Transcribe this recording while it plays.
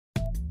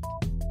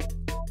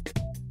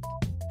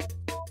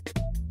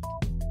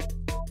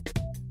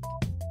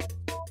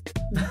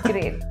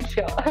Great,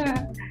 sure.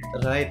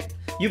 Right.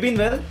 You been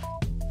well?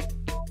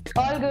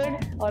 All good,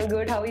 all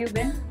good. How you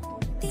been?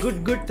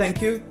 Good, good.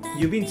 Thank you.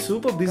 You've been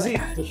super busy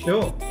for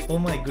sure. Oh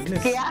my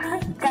goodness. Yeah,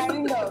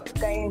 kind of.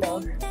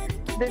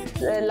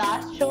 This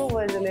last show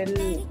was a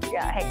little,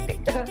 hectic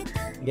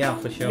Yeah,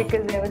 for sure.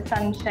 because there was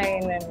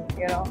sunshine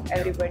and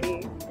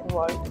everybody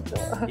involved.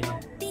 So Yeah.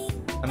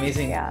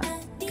 Amazing. yeah,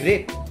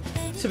 Great.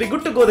 So we're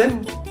good to go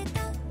then.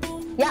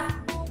 yeah.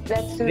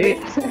 Let's do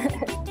Great.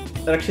 this.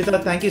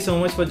 Rakshita, thank you so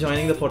much for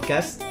joining the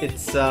podcast.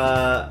 It's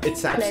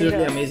absolutely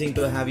Pleasure. amazing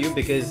to have you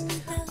because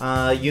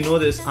you know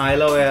this I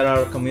Love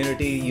ARR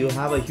community. You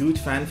have a huge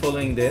fan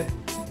following there,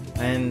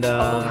 and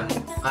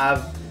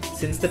I've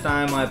since the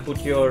time I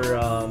put your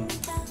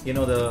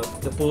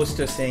the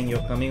poster saying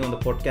you're coming on the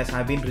podcast,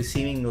 I've been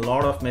receiving a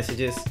lot of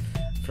messages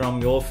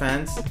from your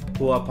fans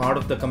who are part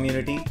of the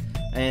community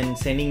and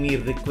sending me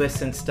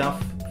requests and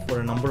stuff for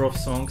a number of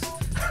songs.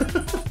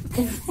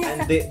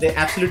 And they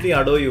absolutely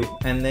adore you.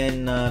 And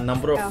then a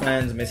number of Yeah.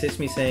 fans message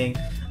me saying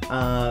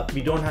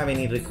we don't have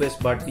any requests,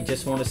 but we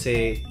just want to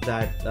say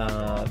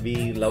that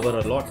we love her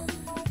a lot.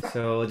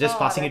 So just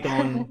passing it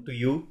on to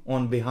you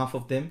on behalf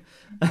of them.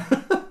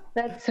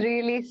 That's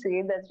really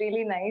sweet. That's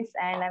really nice,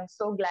 and I'm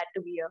so glad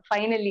to be here.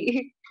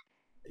 Finally,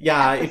 Yeah,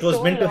 after it was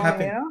so meant to long,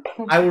 happen.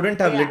 I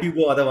wouldn't have let Yeah. you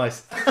go otherwise.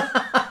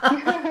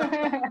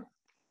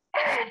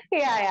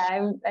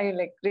 I'm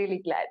like really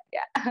glad.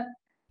 Yeah.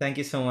 Thank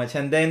you so much.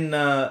 And then,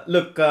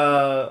 look,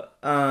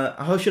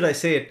 how should I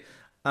say it?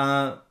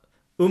 Uh,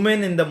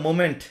 Women in the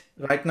moment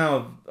right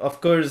now,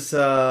 of course,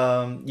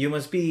 you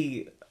must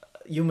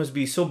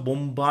be so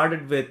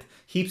bombarded with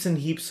heaps and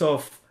heaps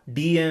of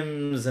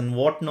DMs and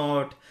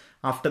whatnot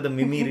after the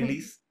Mimi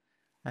release.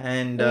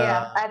 And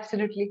Yeah,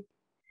 absolutely.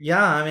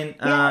 yeah, I mean,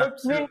 Yeah,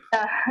 it's so been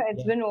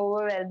it's yeah, been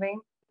overwhelming.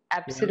 yeah.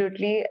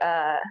 Absolutely.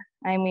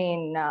 I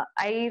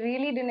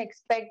really didn't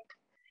expect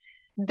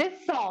this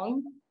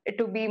song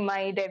to be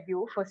my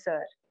debut for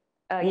Sir,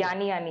 Oh,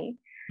 Yani Yani.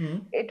 hmm.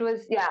 It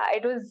was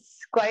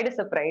quite a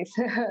surprise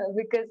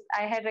because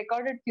I had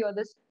recorded few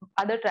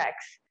other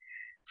tracks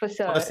for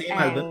For the Sir, same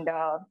album.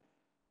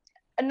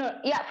 and no,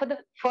 yeah,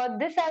 for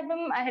this album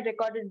I had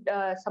recorded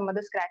some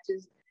other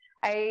scratches.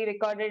 I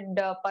recorded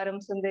Param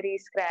Sundari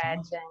Oh,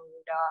 scratch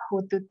and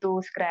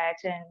Hututu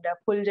scratch and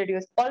Full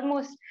Jadios.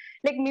 Almost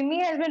like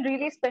Mimi has been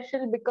really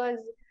special because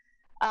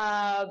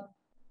uh,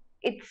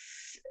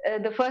 it's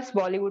the first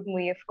Bollywood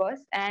movie, of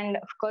course, and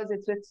of course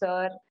it's with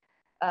Sir.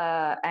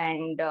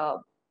 And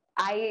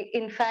I,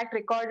 in fact,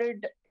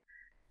 recorded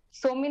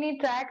so many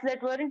tracks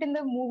that weren't in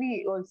the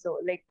movie also.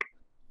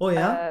 oh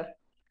yeah. Uh,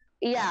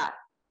 yeah,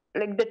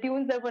 like the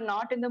tunes that were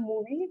not in the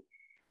movie,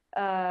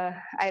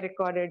 I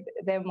recorded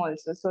them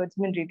also. So it's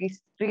been really,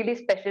 really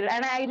special.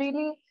 And I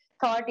really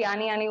thought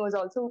Yani Yani was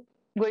also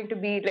going to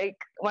be like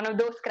one of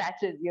those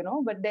scratches,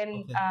 but then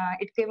Okay.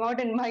 it came out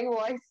in my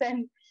voice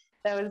and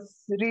that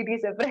was really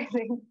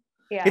surprising.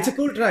 It's a Yeah.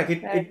 cool track.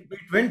 It, Right. it, it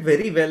went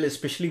very well,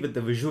 especially with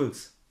the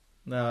visuals.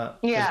 Because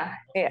Yeah.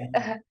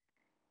 Yeah.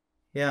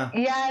 yeah,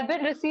 Yeah, I've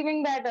been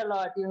receiving that a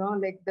lot,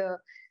 like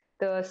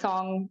the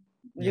song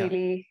yeah,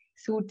 really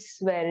suits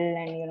well,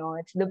 and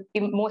it's the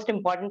most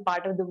important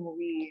part of the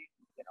movie,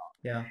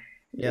 yeah,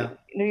 yeah.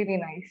 really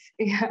nice.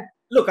 Yeah.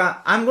 Look,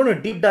 I'm going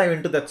to deep dive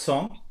into that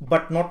song,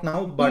 but not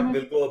now. But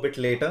we'll Hmm. go a bit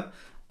later.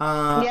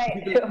 Yeah,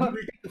 We will we sure.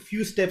 will take a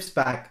few steps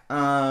back.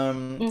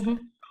 Hmm.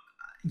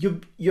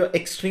 You're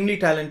extremely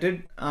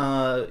talented.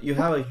 You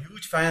have a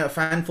huge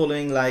fan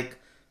following, like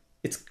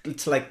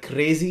it's like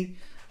crazy,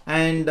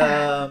 and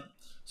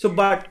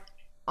but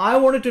I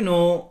wanted to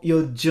know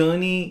your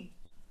journey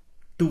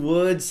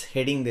towards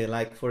heading there.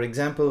 Like for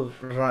example,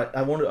 right,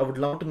 I would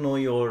love to know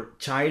your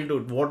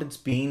childhood, what it's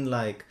been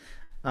like,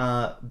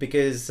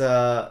 because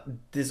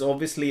there's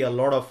obviously a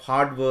lot of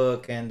hard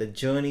work and the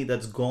journey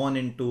that's gone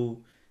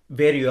into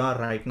where you are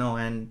right now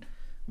and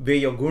where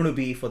you're going to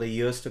be for the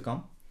years to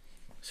come.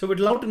 So we'd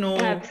love to know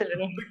a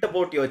Absolutely. bit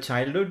about your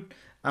childhood.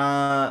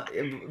 Uh,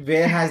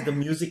 where has the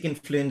music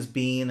influence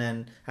been,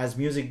 and has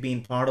music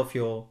been part of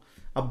your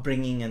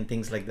upbringing and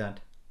things like that?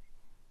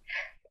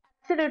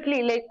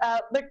 Absolutely.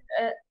 But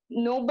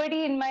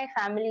nobody in my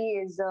family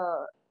is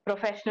a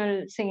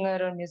professional singer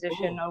or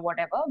musician Oh, or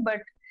whatever,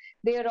 but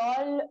they're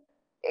all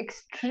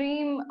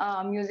extreme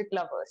music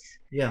lovers.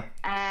 yeah.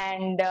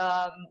 And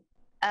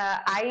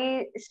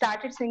I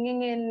started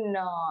singing in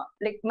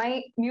like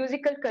my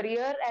musical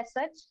career as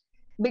such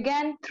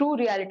began through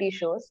reality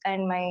shows,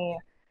 and my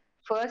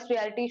first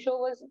reality show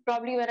was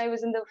probably when I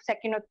was in the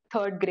second or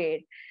third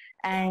grade,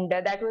 and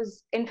that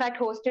was in fact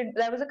hosted.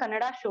 That was a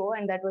Kannada show,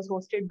 and that was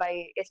hosted by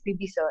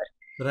SPB sir,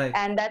 Right.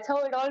 and that's how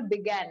it all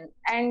began.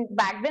 And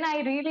back then, I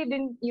really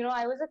didn't,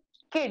 I was a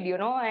kid,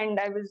 and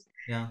I was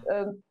Yeah.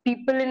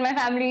 people in my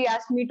family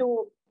asked me to,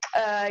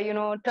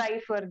 try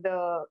for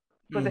the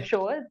Mm.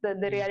 show, the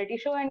Mm. reality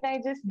show, and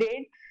I just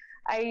did.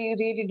 I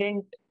really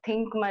didn't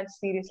think much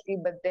seriously,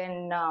 but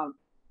then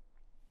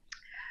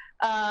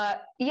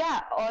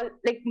yeah, all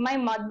like my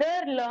mother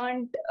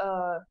learned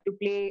to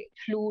play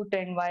flute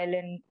and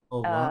violin Oh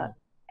uh, wow.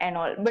 and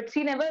all, but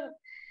she never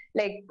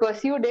like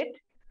pursued it.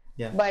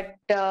 Yeah. But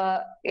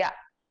yeah,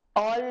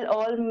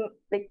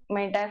 like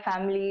my entire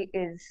family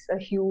is a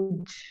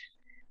huge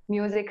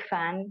music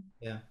fan,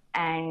 Yeah.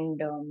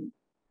 and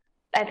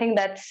I think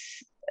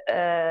that's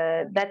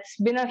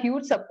been a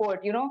huge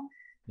support.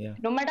 Yeah.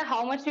 No matter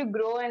how much you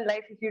grow in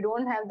life, if you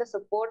don't have the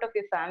support of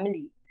your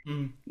family,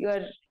 Mm. you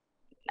are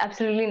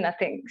absolutely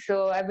nothing.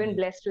 So I've been Nice.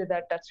 blessed with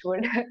that, touch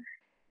wood. Nice.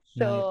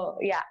 So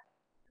yeah,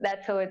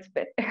 that's how it's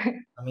been.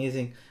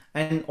 Amazing.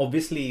 And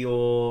obviously,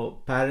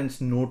 your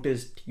parents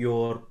noticed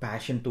your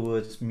passion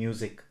towards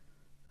music,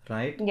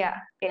 right? Yeah,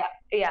 yeah,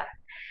 yeah,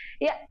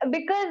 yeah.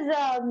 Because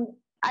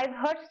I've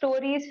heard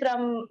stories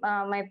from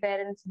my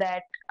parents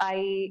that I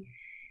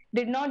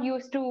did not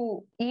used to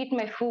eat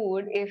my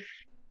food if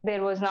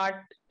there was not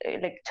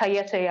like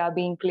chaya chaya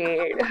being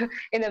played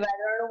in the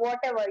background or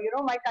whatever.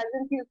 My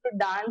cousins used to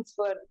dance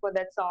for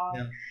that song,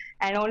 Yeah.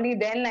 and only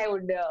then I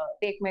would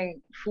take my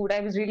food.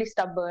 I was really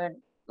stubborn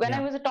when I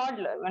Yeah. was a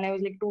toddler, when I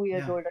was like 2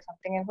 years Yeah. old or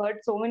something. I've heard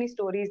so many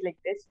stories like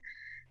this.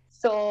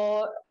 So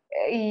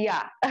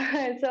yeah,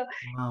 so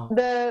Wow.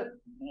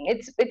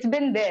 it's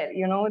been there,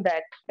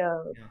 that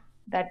Yeah.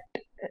 that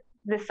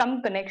there's some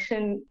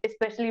connection,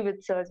 especially with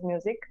Sir's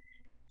music,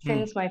 Hmm.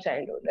 since my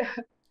childhood.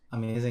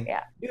 Amazing.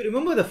 Yeah. Do you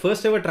remember the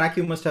first ever track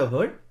you must have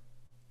heard?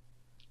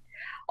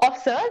 Of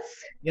Sir's,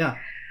 Yeah.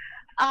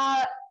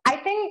 uh, I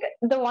think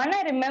the one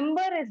I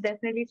remember is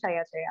definitely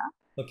Chaya Chaya.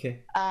 Okay.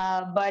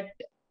 But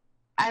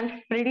I'm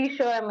pretty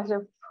sure I must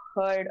have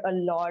heard a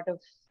lot of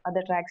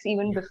other tracks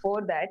even Yeah.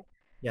 before that.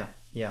 Yeah.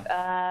 Yeah.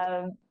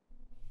 Um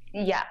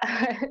yeah.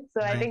 So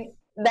I Nice. think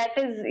that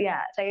is,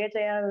 yeah, Chaya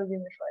Chaya will be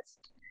my first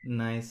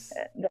Nice.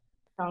 the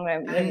song I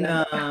And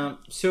remember.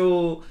 so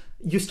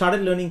you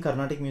started learning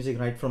Carnatic music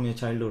right from your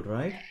childhood,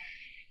 right?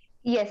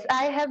 Yes,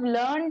 I have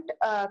learned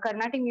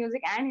Carnatic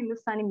music and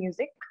Hindustani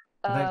music,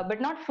 Right. but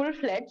not full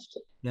fledged.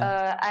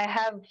 Yeah. I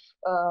have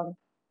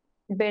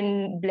been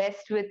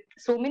blessed with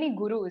so many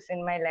gurus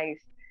in my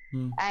life,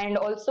 Hmm. and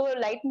also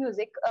light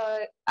music.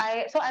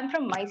 I'm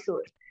from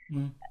Mysore,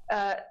 Hmm.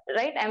 uh,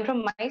 right? I'm from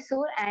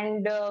Mysore,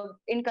 and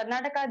in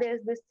Karnataka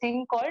there's this thing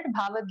called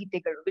Bhava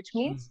Gitegalu, which Hmm.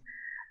 means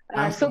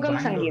I'm from Sugam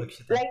Bangalore, Sangeet,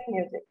 Rakshita. light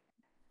music.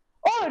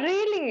 Oh,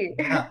 really?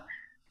 Yeah.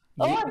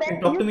 Oh, You that can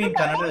talk you to me speak in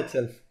Kannada? Kannada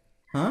itself.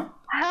 Huh?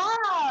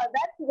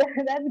 That's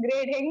that's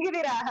great.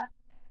 Hengidira.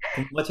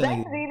 ತುಂಬಾ That's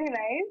ಚೆನ್ನಾಗಿದೆ. really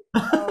nice.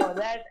 Oh,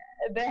 that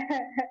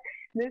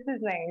this is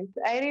nice.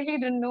 I really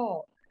didn't know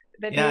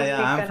that Yeah, you yeah,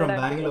 speak I'm from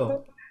Kannada Bangalore, too.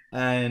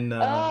 and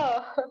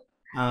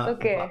Oh,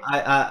 okay.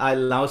 I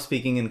love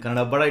speaking in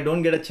Kannada, but I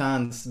don't get a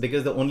chance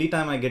because the only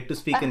time I get to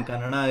speak in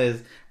Kannada is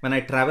when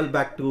I travel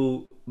back to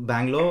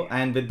Bangalore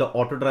and with the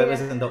auto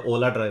drivers Yeah. and the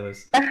Ola drivers.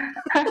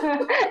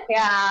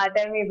 Yeah,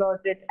 tell me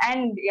about it.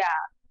 And yeah.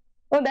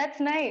 Oh, that's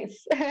nice.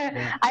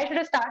 Yeah. I should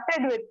have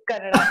started with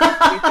Kannada, I'm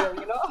pretty sure.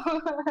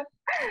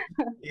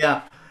 Yeah.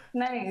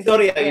 Nice.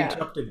 Sorry, I Yeah.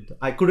 interrupted.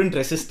 I couldn't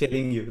resist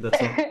telling you.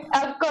 That's all.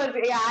 Of course,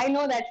 yeah, I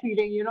know that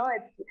feeling.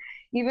 It's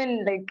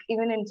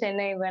even in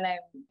Chennai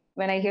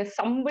when I hear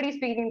somebody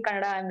speaking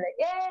Kannada, I'm like,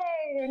 yay,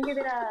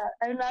 ಹೆಂಗಿದ್ದೀರಾ?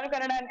 ನಾನು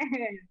ಕನ್ನಡನೇ.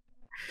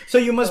 So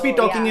you must be So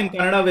talking yeah, in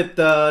Kannada with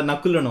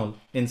Nakul and all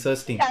in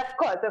Sir's team.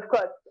 of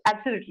course,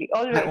 absolutely, I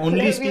always.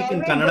 only We speak in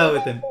always go Kannada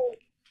with back him. to,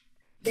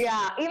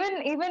 yeah.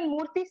 Even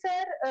Murthy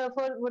sir,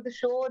 for the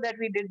show that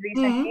we did Hmm.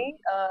 recently,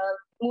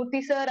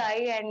 Murthy sir, I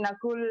and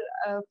Nakul,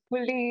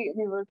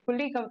 we were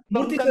Murthy sir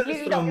is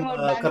completely talking from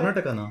about Bangalore.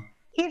 Karnataka now.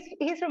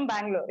 He's from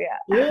Bangalore, yeah.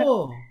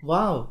 Oh,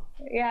 wow.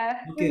 Yeah,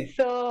 Okay.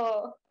 so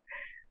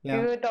we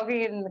Yeah. were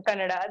talking in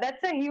Kannada.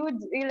 That's a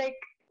huge,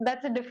 like,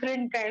 that's a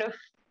different kind of,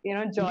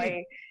 Indeed. joy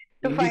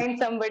to Indeed. find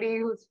somebody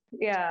who's,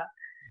 yeah.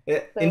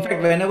 In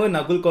fact, So whenever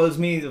Nakul calls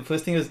me, the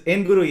first thing is,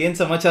 "Yen Guru, yen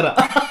samachara."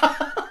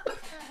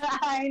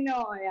 I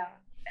know, yeah.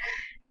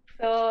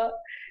 So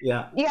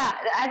Yeah. yeah,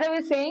 as I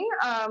was saying,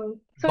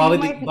 so you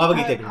might have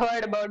Bhavagitegalu.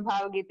 heard about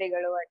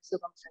Bhavagitegalu at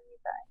Sugam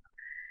Sangeeta.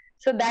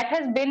 So that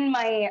has been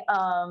my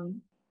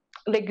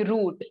like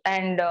route,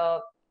 and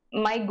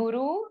my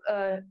guru,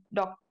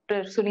 Dr.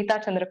 Sunita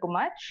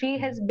Chandrakumar, she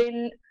has been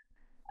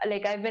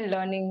like I've been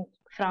learning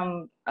from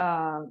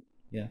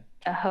Yeah.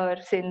 her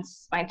since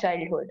my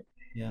childhood.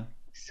 Yeah.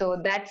 So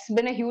that's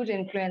been a huge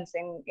influence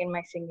in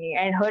my singing,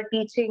 and her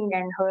teaching,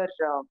 and her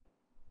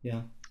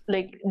Yeah.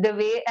 like the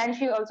way, and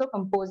she also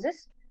composes.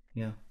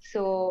 Yeah.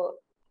 So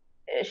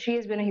she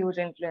has been a huge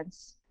influence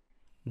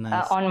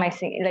Nice. on my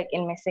singing, like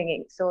in my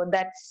singing. So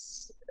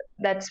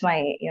that's my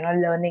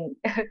learning.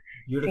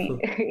 Beautiful.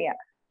 Yeah.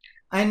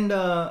 And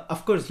of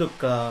course, look,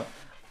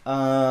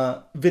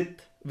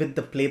 with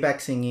the playback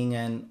singing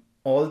and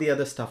all the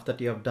other stuff that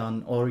you have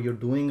done or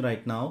you're doing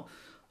right now,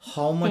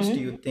 how much do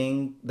you Mhm. think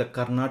the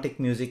Carnatic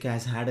music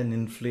has had an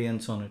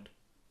influence on it?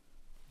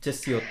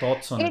 Just your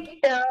thoughts on it.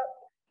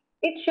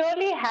 It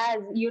surely has,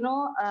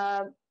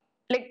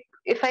 like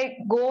if I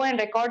go and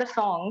record a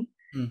song,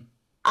 Mm.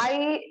 I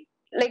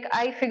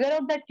I figure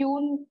out that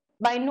tune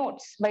by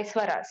notes, by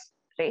swaras,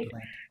 right?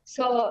 Right.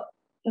 So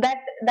that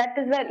that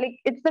is that, like,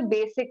 it's the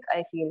basic,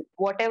 I feel.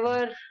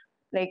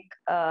 Like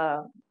uh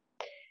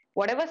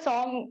whatever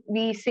song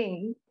we sing,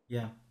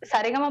 Yeah.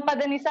 Sarigama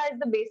Padanisa is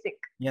the basic,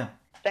 Yeah.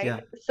 right? Yeah.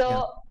 So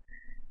Yeah.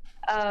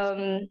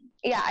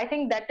 Yeah, I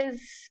think that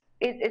is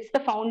it's the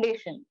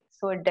foundation.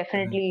 So it Right.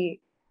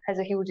 definitely has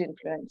a huge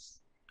influence.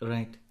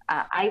 Right.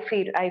 I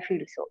feel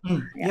so.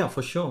 Yeah. Yeah,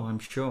 for sure. I'm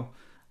sure.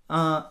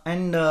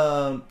 And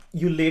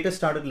you later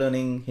started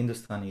learning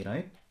Hindustani,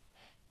 right?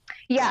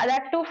 Yeah,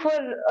 that too for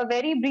a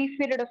very brief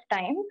period of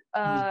time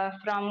Mm.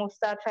 from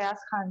Ustad Fayaz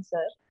Khan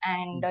sir,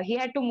 and Mm. he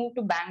had to move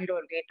to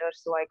Bangalore later,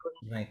 so I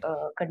couldn't Right.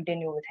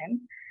 continue with him.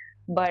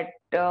 But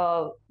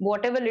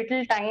whatever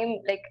little time,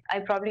 like I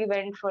probably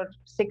went for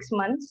 6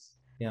 months,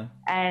 Yeah.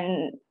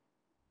 and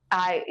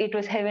I it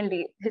was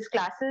heavenly. His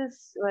classes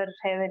were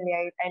heavenly.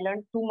 I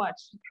learned too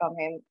much from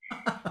him,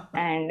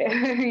 and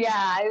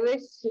yeah, I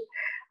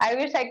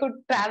wish I could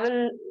travel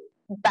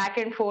back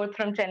and forth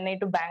from Chennai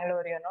to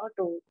Bangalore,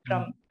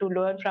 Mm. to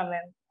learn from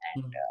him,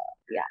 and Mm.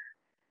 yeah.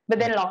 But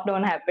then Right.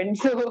 lockdown happened,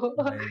 so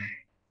Right.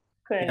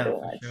 couldn't Yeah, do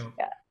for much. sure.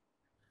 Yeah.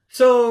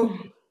 So,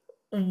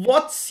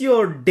 what's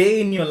your day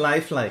in your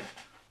life like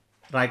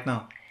right now?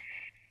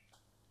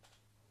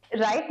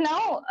 Right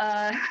now,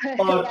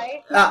 Or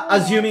right now, not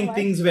assuming much.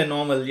 things were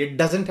normal, it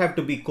doesn't have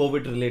to be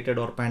COVID related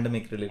or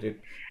pandemic related,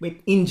 but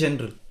in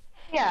general.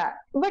 Yeah,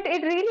 but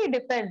it really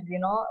depends,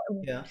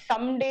 Yeah.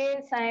 Some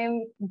days I'm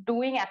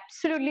doing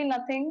absolutely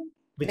nothing,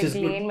 Which like is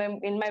laying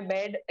good. in my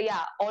bed,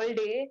 yeah, all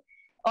day,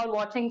 or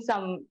watching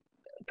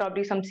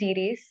probably some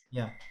series.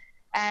 Yeah.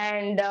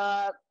 And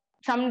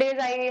some days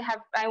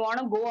I want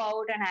to go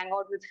out and hang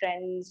out with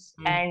friends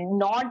Mm. and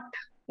not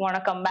want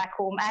to come back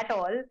home at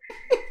all.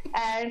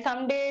 And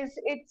some days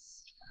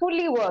it's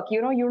fully work.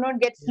 You don't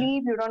get Yeah.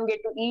 sleep, you don't get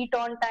to eat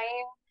on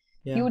time,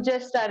 Yeah. you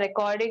just are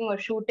recording or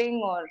shooting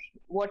or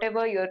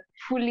whatever, you're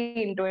fully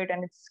into it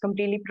and it's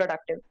completely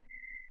productive.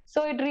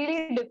 So it really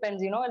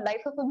depends.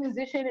 Life of a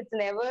musician, it's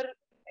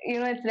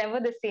never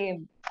the same.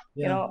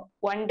 Yeah.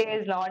 One day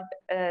is not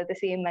the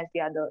same as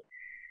the other,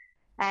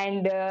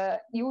 and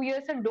you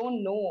yourself don't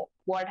know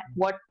what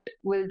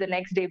will the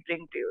next day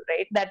bring to you,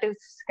 right? That is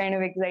kind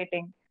of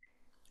exciting.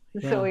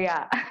 So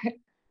Yeah. yeah.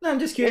 No, I'm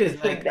just It's curious.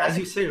 like Like that. as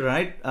you say,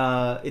 right?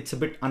 It's a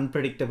bit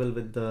unpredictable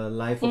with the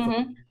life of a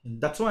Mm-hmm. musician.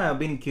 That's why I've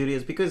been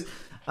curious because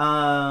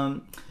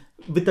um,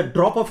 with the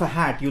drop of a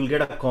hat, you'll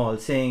get a call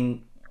saying,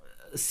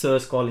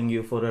 "Sir's calling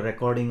you for a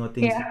recording" or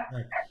things like Yeah.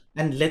 that.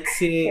 And let's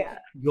say Yeah.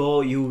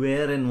 you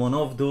were in one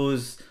of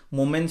those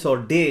moments or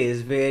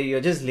days where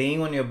you're just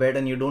laying on your bed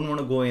and you don't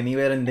want to go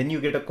anywhere, and then you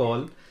get a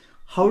call.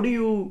 How do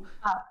you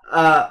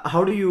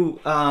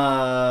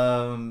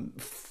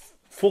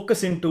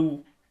focus into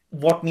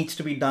what needs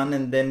to be done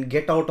and then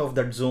get out of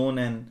that zone,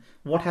 and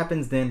what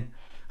happens then?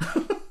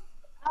 Uh,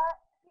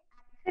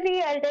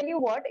 Actually, I'll tell you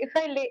what. If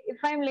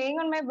I'm laying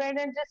on my bed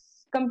and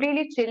just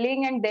completely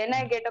chilling, and then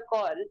I get a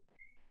call,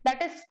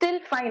 that is still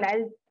fine.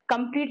 I'll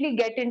completely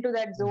get into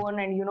that zone,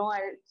 and I'll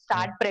Yeah,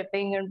 start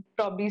prepping and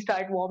probably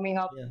start warming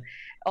up. yeah,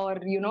 Or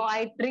I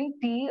drink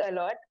tea a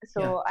lot, yeah,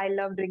 so I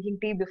love drinking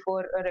tea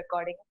before a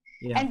recording,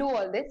 yeah. and do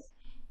all this.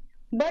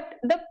 But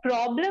the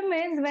problem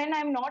is when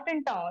I'm not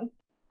in town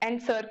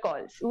and sir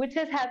calls, which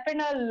has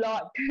happened a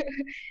lot.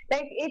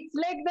 Like it's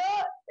like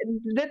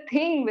the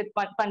thing with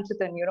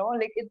Panchatan,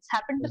 like it's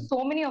happened to Yeah. so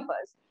many of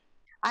us.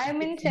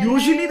 I'm in It's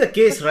usually Chennai the for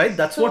case, right?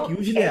 That's what so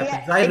usually yeah,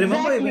 happens. I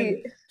remember exactly.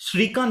 when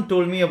Shrikant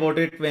told me about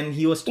it when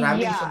he was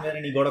traveling Yeah, somewhere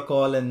and he got a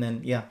call, and then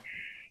yeah,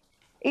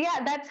 yeah,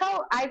 that's how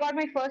I got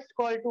my first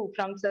call too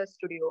from Sir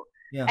Studio,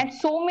 yeah, and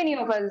so many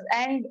of us.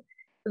 And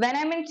when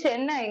I'm in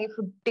Chennai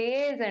for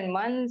days and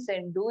months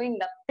and doing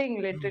nothing,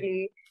 mm,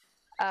 literally,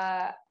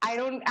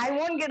 I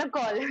won't get a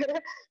call.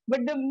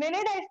 But the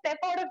minute I step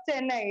out of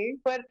Chennai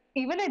for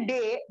even a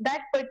day,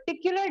 that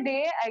particular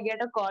day, I get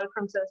a call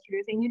from Sir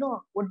Studio saying,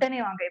 உடனே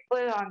வாங்க,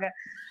 எப்பவே வாங்க.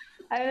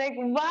 I'm like,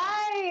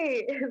 why?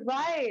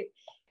 Why?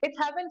 It's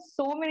happened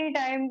so many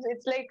times.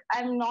 It's like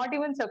I'm not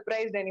even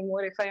surprised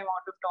anymore if I'm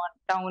out of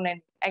town and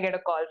I get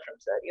a call from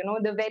sir.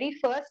 The very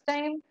first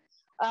time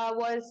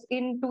was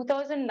in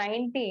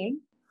 2019.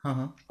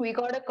 uh-huh. We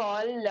got a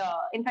call.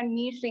 In fact,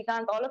 me,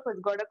 Srikanth, all of us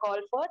got a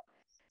call for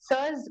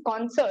sir's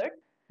concert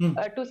Hmm.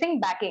 to sing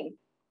backing.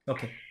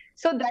 Okay,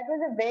 So that was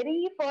the very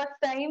first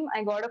time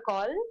I got a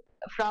call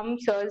from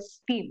sir's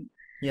team,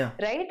 yeah,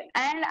 right?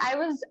 And I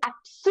was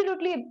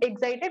absolutely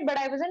excited, but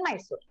I was in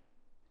Mysore.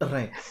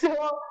 right, So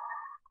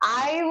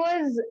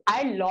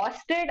I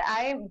lost it.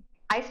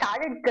 I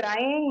started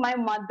crying. My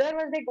mother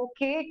was like,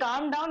 okay,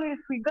 calm down,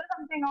 we'll figure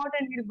something out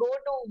and we'll go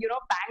to,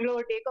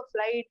 Bangalore, take a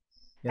flight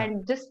yeah,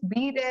 and just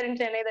be there in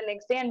Chennai the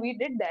next day. And we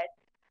did that.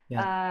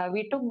 yeah,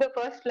 We took the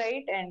first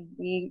flight and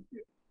we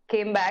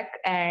came back,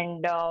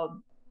 and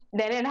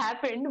then it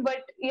happened.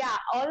 But yeah,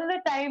 all the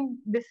time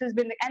this has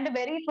been, and the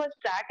very first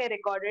track I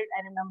recorded,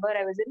 I remember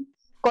I was in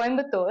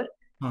Coimbatore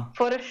huh,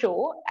 for a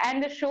show,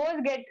 and the show is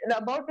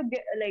about to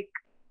get like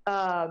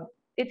uh,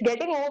 it's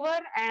getting over,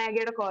 and I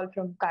get a call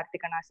from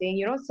Kartikana saying,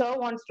 sir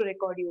wants to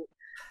record you.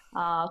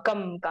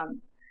 Come.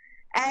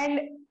 And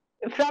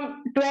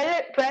from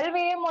 12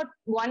 a.m. or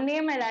 1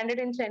 a.m. I landed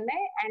in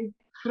Chennai, and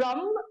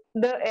from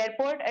the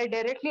airport,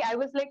 I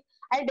was like,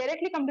 I'll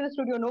directly come to the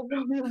studio, no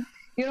problem.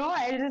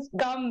 I'll just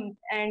come,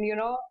 and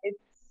it's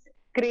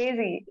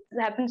crazy.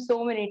 It happened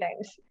so many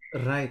times.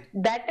 Right.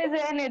 That is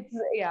when it's,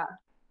 yeah.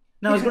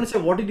 Now I was going to say,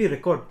 what did you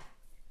record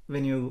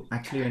when you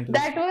actually went to the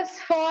That studio? was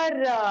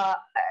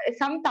for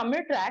some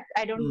Tamil track.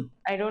 Mm,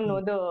 I don't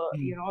know mm, the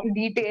mm.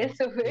 details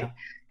of it, Yeah.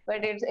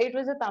 but it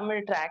was a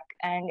Tamil track,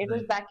 and it was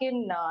Right. back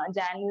in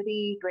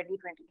January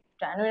 2020,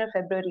 January or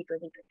February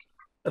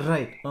 2020.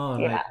 Right. Oh,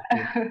 right. Yeah,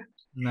 Okay. that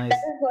Nice.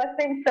 was first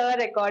time Sir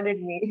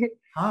recorded me,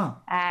 Huh.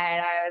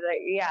 and I was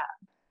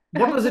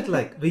like, What was it yeah.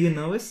 like? Were you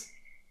nervous?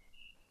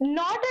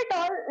 Not at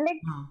all.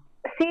 Like, Huh.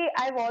 see,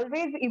 I've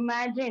always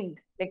imagined,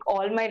 like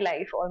all my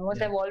life, almost,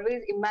 Yeah. I've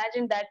always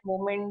imagined that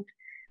moment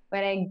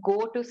when I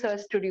go to Sir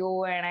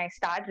Studio and I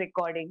start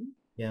recording.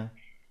 Yeah.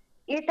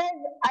 It has,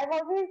 I've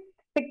always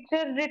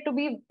pictured it to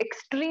be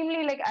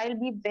extremely, like, I'll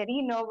be very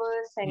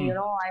nervous, and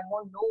Mm. I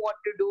won't know what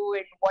to do,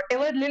 and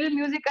whatever little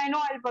music I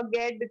know, I'll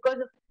forget because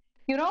of,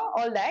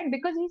 all that,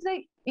 because he's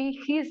like,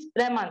 he's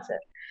Rahman sir.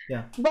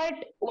 Yeah. But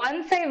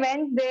once I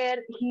went there,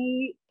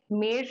 he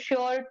made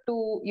sure to,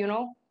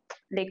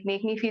 like,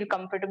 make me feel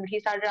comfortable. He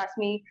started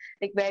asking me,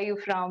 like, where are you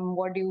from?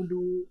 What do you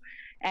do?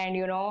 And,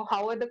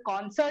 how are the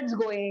concerts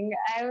going?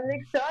 I was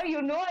like, sir,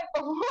 I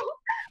perform.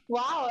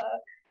 Wow.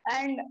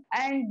 And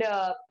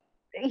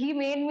he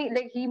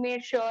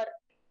made sure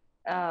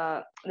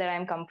that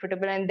I'm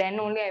comfortable. And then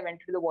only I went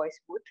to the voice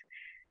booth.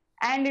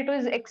 And it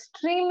was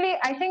extremely,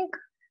 I think,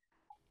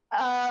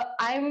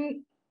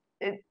 I'm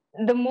uh,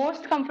 the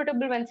most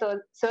comfortable when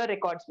sir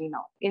records me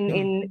now Yeah.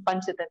 in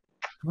Panchatan.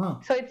 Huh.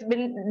 So it's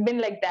been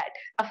like that.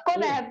 Of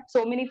course, I Oh. have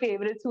so many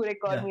favorites who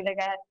record Yeah. me.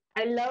 Like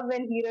I love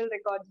when Hero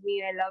records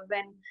me. I love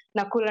when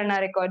Nakulana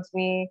records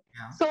me.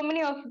 Yeah. So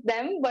many of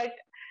them. But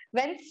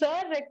when sir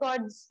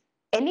records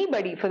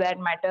anybody, for that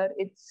matter,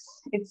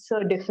 it's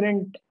a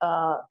different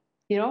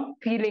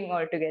feeling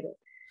altogether.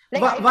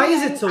 Like I Why feel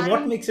is it so?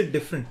 What I'm makes it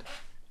different?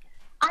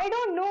 I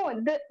don't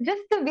know,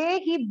 just the way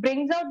he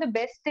brings out the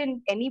best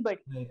in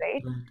anybody, Right.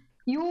 right? Right.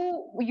 You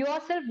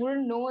yourself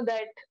wouldn't know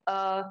that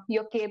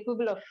you're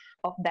capable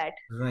of that.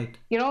 Right.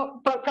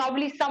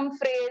 Probably some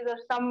phrase or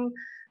some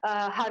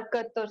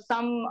harkat or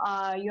some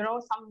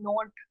some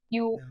note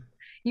you Yeah.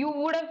 you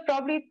would have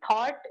probably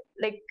thought,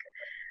 like,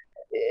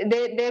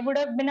 there would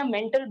have been a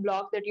mental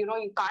block that you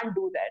can't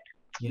do that,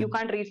 Yeah. you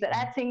can't reach that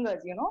as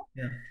singers,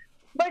 Yeah.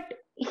 but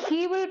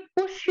he will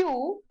push you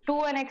to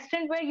an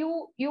extent where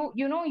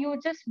you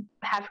just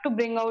have to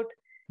bring out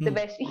the Hmm.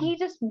 best. He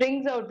just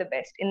brings out the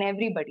best in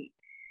everybody,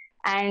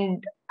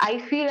 and I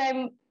feel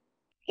I'm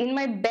in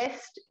my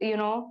best,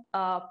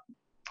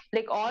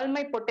 like all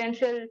my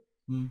potential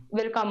Hmm.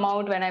 will come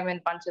out when I'm in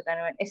Panchatan,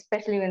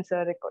 especially when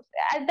sir records.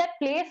 That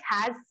place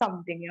has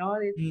something,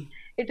 Hmm.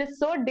 it is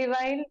so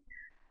divine.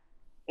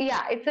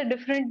 Yeah, it's a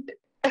different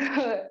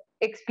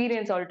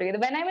experience altogether.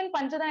 When I'm in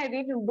Panchatan, I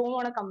really don't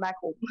want to come back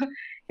home.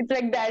 It's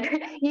like that.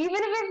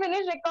 Even if I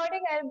finish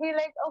recording, I'll be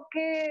like,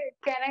 okay,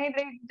 can I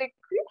like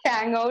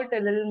hang out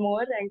a little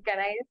more, and can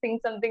I sing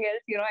something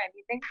else?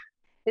 Anything.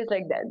 It's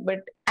like that. But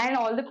and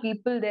all the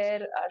people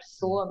there are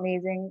so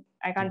amazing.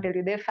 I can't tell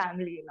you, they're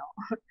family,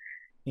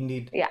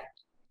 Indeed. Yeah,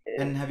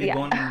 And have you yeah.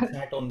 gone and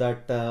sat on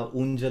that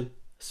unjal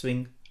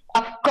swing?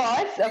 Of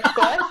course, of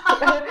course.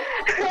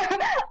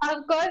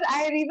 Of course,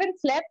 I even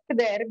slept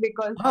there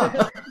because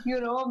Ah,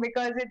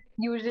 because it's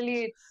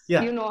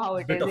yeah, how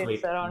it's a it bit is. of It's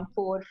weight. around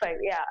 4, 5,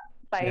 yeah,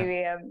 Yeah, 5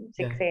 a.m.,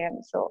 yeah. 6 a.m.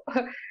 So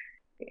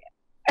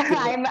So,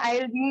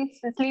 I'll be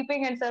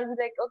sleeping and sir will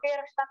be like, okay,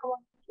 Rakshita, come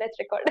on, let's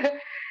record.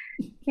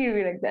 He'll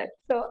be like that.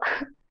 So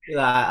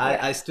yeah,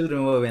 yeah. I still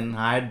remember when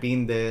I had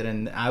been there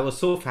and I was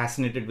so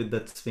fascinated with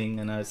that swing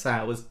and I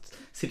was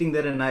sitting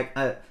there and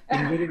I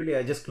invariably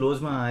I just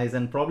closed my eyes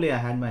and probably I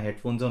had my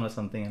headphones on or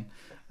something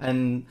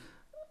and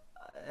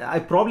I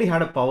probably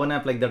had a power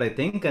nap like that I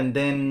think and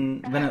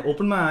then when I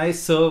opened my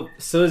eyes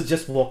sir's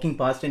just walking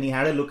past and he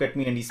had a look at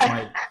me and he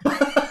smiled.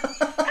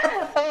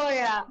 Oh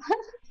yeah,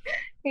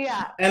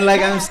 yeah. And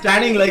like That I'm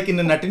standing happened. like in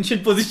an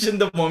attention position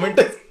the moment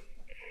I...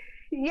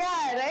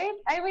 Yeah, right.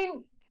 I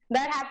mean,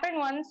 that happened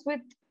once with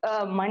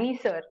Mani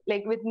sir,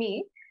 like with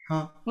me.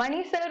 Huh?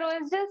 Mani sir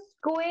was just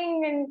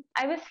going, and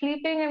I was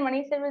sleeping, and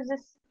Mani sir was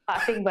just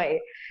passing by.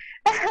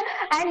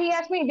 And he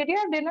asked me, "Did you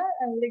have dinner?"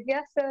 I'm like,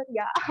 "Yes, sir."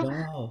 Yeah.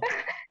 Wow.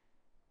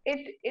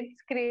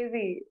 It's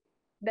crazy,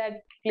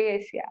 that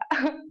place.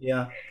 Yeah.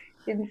 Yeah.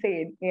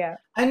 Insane. Yeah.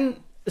 And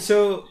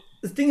so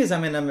the thing is,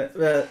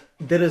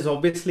 there is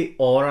obviously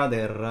aura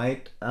there,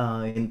 right?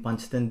 In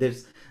Panchatan,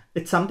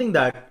 it's something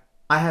that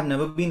I have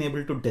never been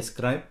able to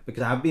describe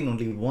because I've been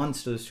only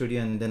once to the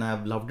studio and then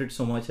I've loved it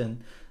so much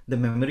and the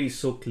memory is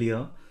so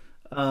clear.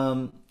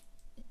 Um,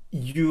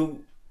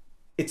 you,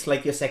 it's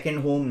like your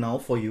second home now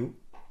for you.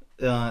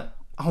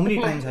 How many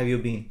times have you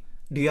been?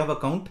 Do you have a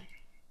count?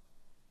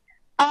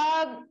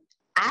 Um,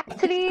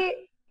 Actually,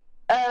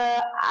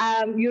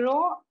 I'll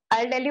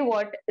tell you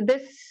what,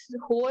 this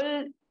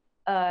whole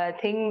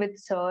thing with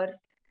Sir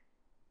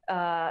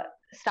uh,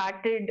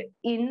 started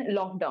in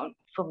lockdown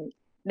for me.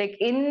 Like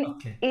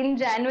Okay. in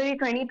January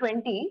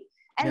 2020,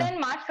 and Yeah. then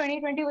March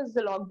 2020 was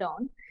the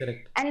lockdown,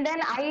 Correct. and then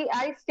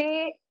I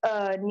stay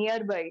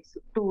nearby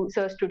to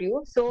Sir Studio,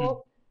 Hmm.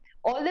 so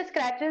all the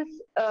scratches,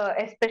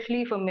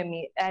 especially for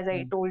Mimi, as I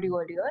Mm, told you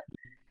earlier.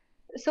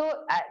 So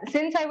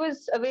since I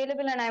was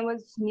available and I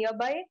was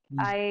nearby, mm,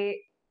 I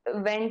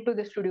went to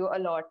the studio a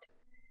lot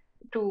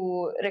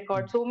to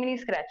record so many mm.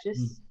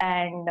 scratches.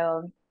 And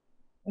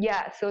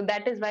yeah, so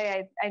that is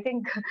why I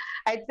think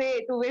I'd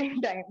say too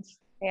many times.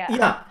 Yeah,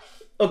 Yeah.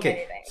 Okay.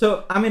 many times.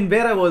 So I mean,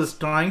 where I was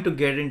trying to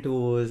get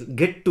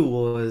to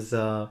was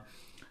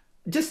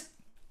just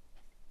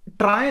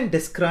try and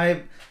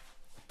describe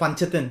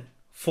Panchatan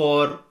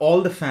for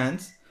all the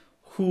fans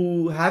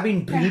who have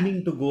been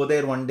dreaming to go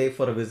there one day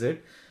for a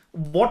visit.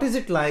 What is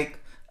it like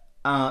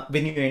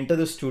when you enter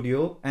the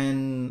studio,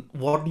 and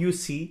what do you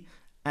see?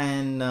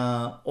 And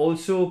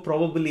also,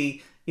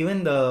 probably,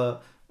 even the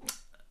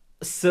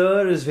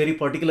sir is very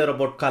particular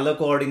about color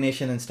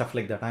coordination and stuff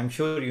like that. I'm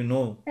sure you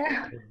know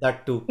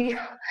that too.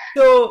 Yeah.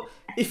 So,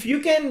 if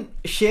you can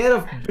share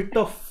a bit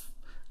of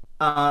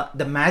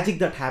the magic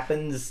that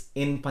happens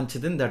in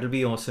Panchadin, that'll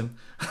be awesome.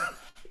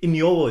 In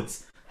your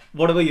words,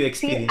 whatever you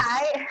See, experience.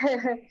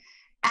 I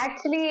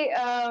actually,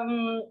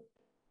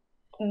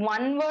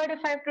 one word if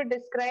I have to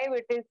describe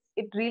it is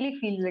it really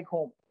feels like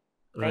home,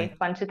 right? Right.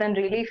 Panchatan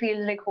really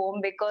feels like home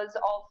because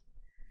of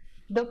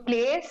the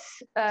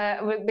place,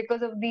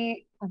 because of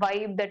the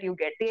vibe that you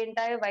get, the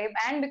entire vibe,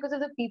 and because of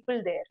the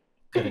people there,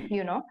 Correct.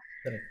 you know.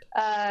 Correct.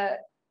 Uh,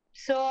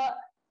 so,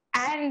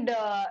 and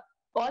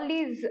all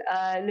these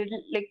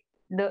little, like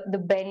the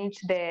bench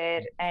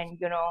there, and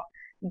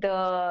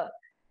the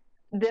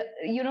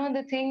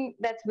the thing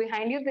that's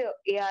behind you,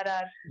 the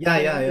ARR Yeah,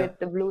 thing yeah, yeah. with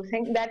the blue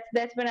thing,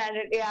 that's been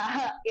added.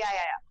 Yeah, yeah.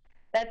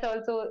 That's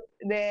also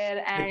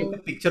there. I took a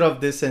And picture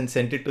of this and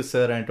sent it to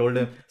sir and told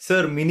him,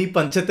 "Sir, mini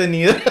Panchatan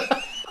here."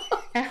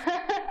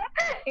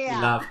 He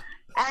yeah, laughed.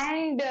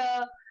 and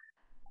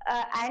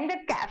the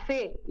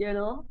cafe,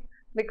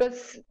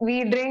 because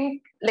we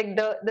drink, like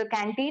the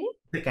canteen,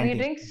 The we canteen.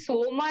 drink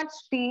so much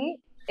tea.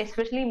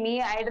 Especially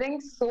me, I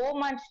drink so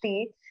much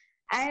tea.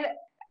 And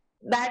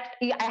that,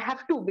 yeah, I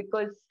have to,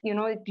 because the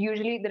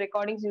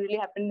recordings usually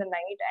happen in the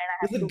night, and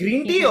I Is have it to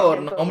green keep tea or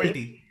myself normal awake.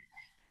 tea?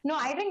 No,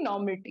 I drink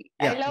normal tea.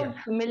 I Yeah, love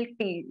yeah, milk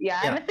tea. Yeah,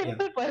 I'm yeah, a yeah.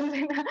 simple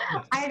person.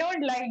 Yeah. I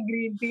don't like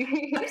green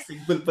tea.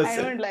 Simple I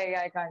person. don't like.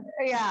 I can't.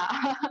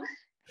 Yeah.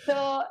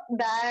 So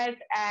that,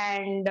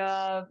 and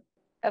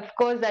of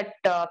course that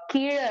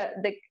key,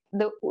 the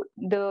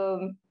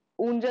the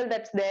unjal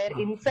that's there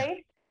Yeah, inside,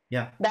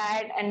 yeah.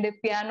 that, and the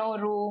piano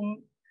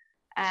room,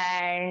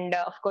 and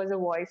of course the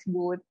voice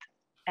booth,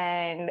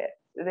 and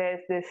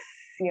there's this,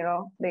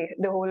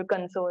 the whole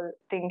console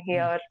thing Mm,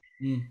 here.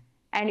 mm,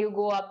 And you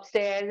go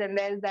upstairs, and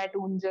there's that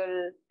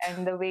unjal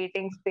and the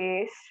waiting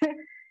space.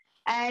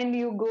 And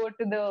you go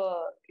to the,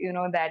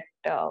 that,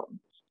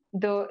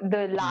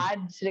 the mm,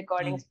 large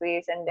recording mm,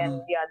 space, and then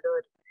mm. the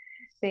other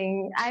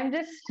thing. I'm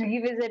just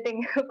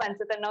revisiting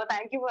Panchatan now.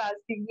 Thank you for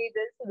asking me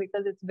this,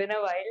 because it's been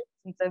a while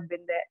since I've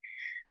been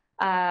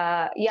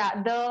there.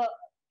 Yeah,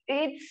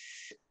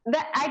 it's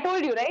that I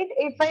told you, right?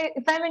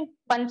 If I'm in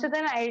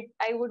Panchatan,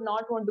 I would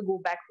not want to go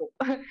back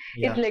home.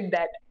 It's Yeah, like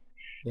that.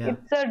 yeah.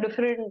 It's a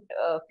different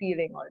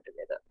feeling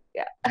altogether.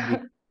 Yeah,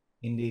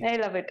 Indeed, indeed. I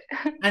love it.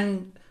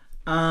 And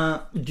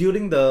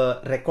during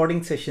the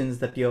recording sessions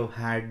that you've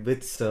had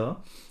with Sir,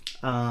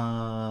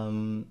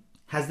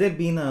 has there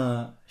been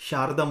a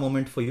Sharda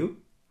moment for you?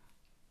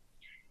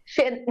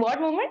 What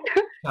moment?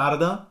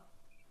 Sharda?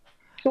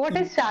 What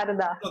is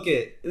Sharada?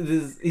 Okay,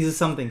 this is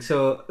something.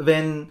 So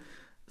when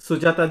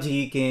Sujata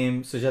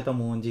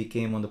Mohan ji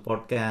came on the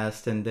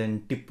podcast, and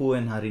then Tippu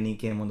and Harini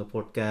came on the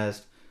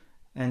podcast,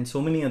 and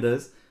so many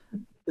others.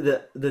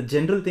 The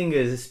general thing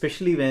is,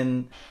 especially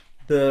when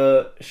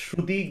the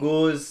Shruti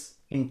goes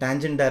in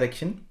tangent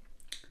direction,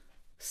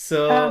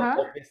 Uh Sir huh.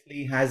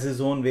 obviously has his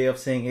own way of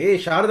saying, "Hey,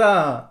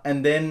 Sharda,"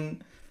 and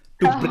then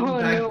to bring Oh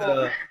back no.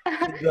 the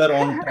figure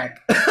on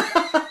track.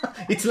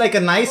 It's like a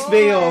nice Oh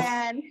way of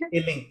man.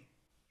 killing.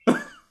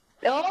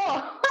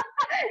 Oh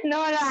no,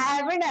 no, I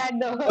haven't had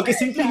the Okay,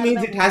 simply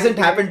means Sharada it hasn't moment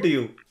yet. happened to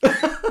you.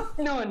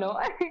 No, no,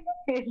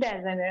 it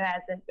hasn't. It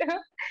hasn't.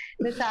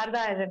 The Sharda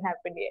hasn't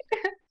happened yet.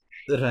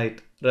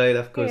 Right, right,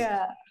 of course.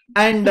 Yeah.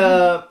 And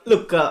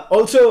look,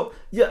 also,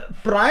 yeah,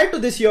 prior to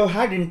this, you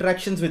had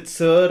interactions with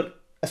Sir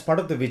as part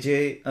of the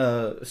Vijay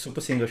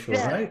Super Singer show,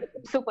 Yeah, right?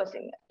 super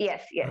singer.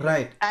 Yes, yes.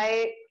 Right,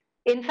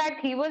 In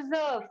fact, he was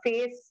the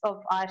face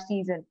of our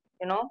season.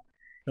 You know,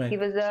 he right.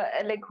 was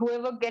like,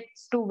 whoever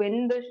gets to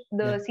win Yeah,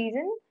 the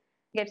season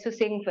gets to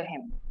sing for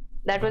him.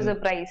 That was the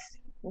right, prize,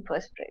 the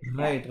first prize.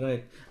 Yeah. right,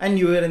 right. And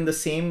you were in the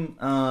same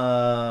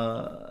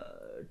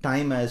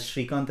time as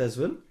Shrikant as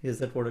well. Is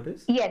that what it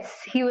is? Yes,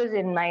 he was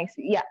in my.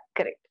 Yeah,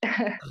 correct.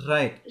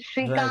 Right,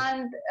 right.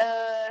 Shrikant.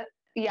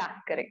 Yeah,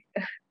 correct.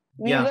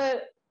 We Yeah,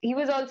 were. He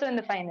was also in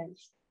the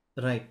finals.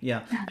 right.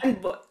 Yeah.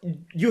 And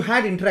you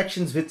had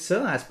interactions with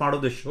Sir as part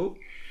of the show.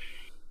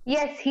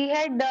 Yes, he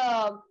had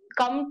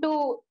come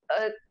to.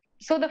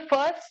 So the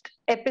first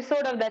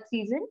episode of that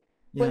season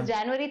was Yeah,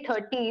 January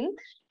 13th,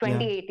 yeah,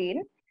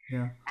 2018.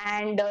 yeah.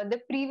 And the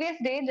previous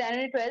day,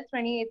 January 12th,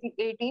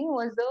 2018,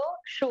 was the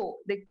show,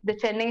 the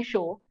Chennai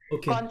show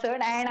Okay.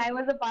 concert. And I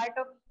was a part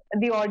of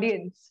the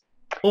audience.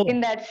 Oh,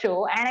 in that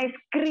show, and I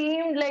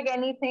screamed like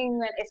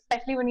anything,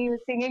 especially when he was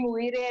singing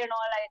 "Uire" and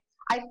all.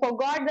 I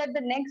forgot that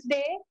the next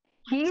day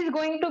he's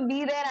going to be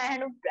there. I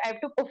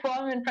have to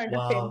perform in front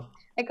of him. wow.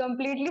 I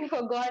completely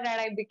forgot,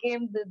 and I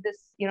became this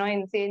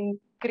insane,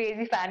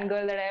 crazy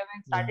fangirl that I am,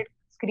 and Yeah. started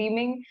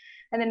screaming.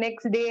 And the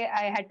next day,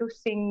 I had to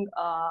sing,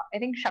 I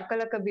think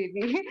 "Shakalaka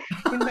Baby"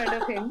 in front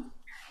of him.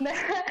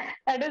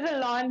 That was the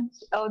launch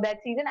of that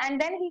season,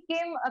 and then he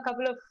came a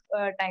couple of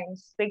times.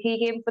 Like he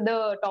came for the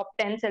top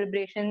 10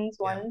 celebrations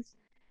Yeah. once,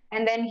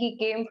 and then he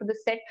came for the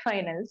set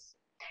finals.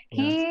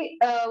 Yeah. He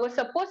was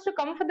supposed to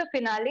come for the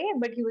finale,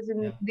 but he was in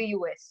Yeah. the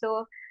US, so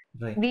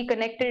Right. we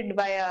connected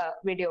via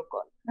video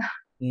call.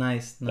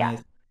 Nice. Yeah.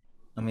 Nice.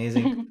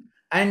 Amazing.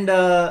 And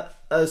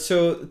so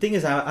the thing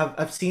is,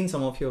 I've seen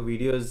some of your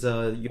videos.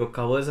 Your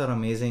covers are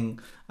amazing.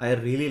 I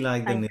really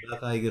like the Thanks. Nila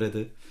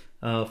Kaigiradu,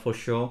 for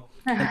sure.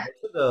 And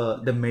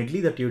also the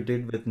medley that you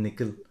did with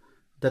Nikhil.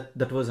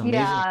 That was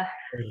amazing. Yeah,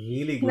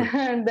 Really good.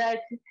 that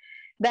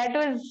that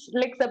was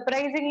like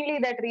surprisingly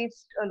that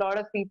reached a lot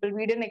of people.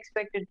 We didn't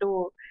expect it to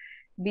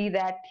be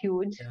that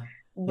huge, Yeah.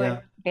 but Yeah.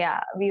 yeah,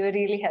 we were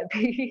really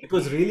happy. It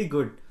was really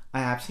good.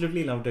 I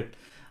absolutely loved it.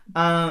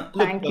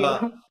 Look, Thank you.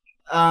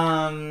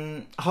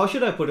 how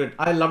should I put it?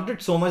 I loved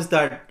it so much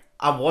that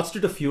I watched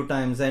it a few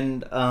times,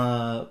 and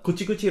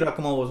Kuchi Kuchi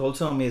Rakama was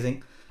also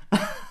amazing.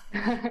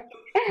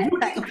 You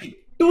take Thanks. okay,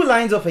 two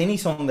lines of any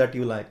song that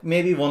you like,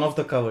 maybe one of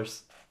the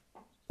covers.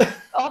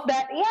 Of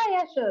that, yeah,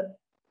 yeah, sure.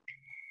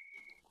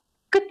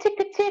 குச்சி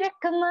குச்சி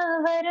ரக்கமா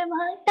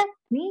வரமாட்டா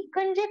நீ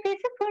கொஞ்சம்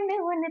பேச பொண்ணு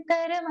ஒண்ணு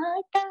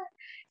தரமாட்டா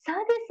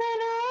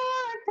சாதிசனா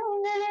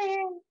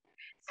தூங்கலையே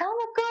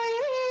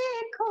சாமக்கோழி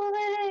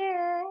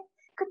கோவலையே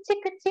குச்சி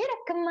குச்சி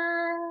ரக்கமா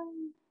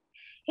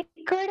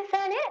இக்கூட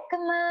சாலே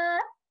ரக்கமா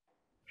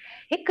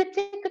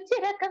குச்சி குச்சி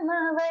ரக்கமா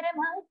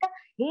வரமாட்டா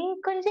நீ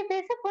கொஞ்சம்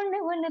பேச பொண்ணு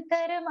ஒண்ணு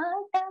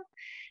தரமாட்டா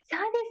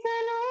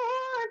சாதிசனா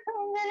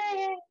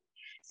தூங்கலையே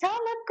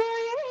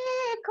சாமக்கோழி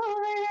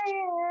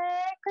கோவலையே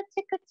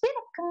குச்சி குச்சி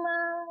ரக்கமா.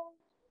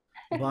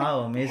 Wow,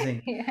 amazing.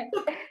 Yeah.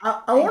 Look,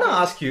 I want Thank to you.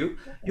 ask you,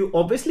 you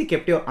obviously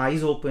kept your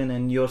eyes open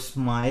and you're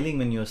smiling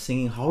when you're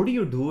singing. How do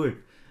you do it?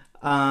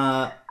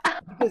 Uh,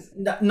 because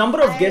the number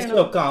of I don't guests who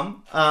have know. come,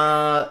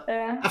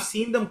 I've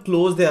seen them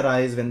close their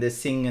eyes when they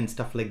sing and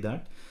stuff like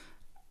that.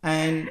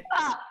 And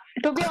Ah,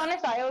 to be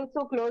honest, I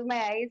also close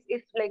my eyes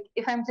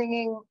if I'm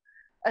singing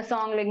a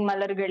song like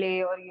Malargale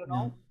or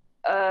yeah,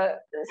 uh,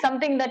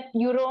 something that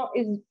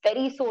is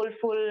very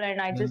soulful,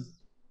 and I yeah, just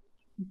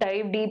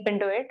dive deep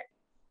into it.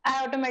 I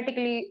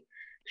automatically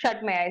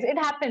shut my eyes. It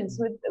happens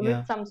with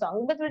yeah, some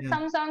songs, but with yeah.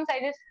 some songs,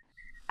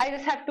 I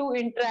just have to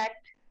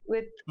interact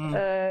with Mm.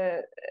 uh,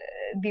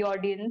 the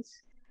audience,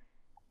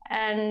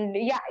 and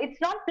yeah,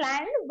 it's not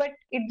planned, but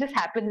it just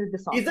happens with the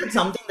Is song. that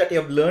something that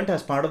you have learned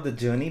as part of the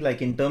journey,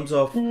 like in terms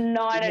of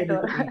Not being at able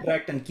all. to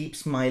interact and keep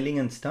smiling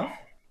and stuff?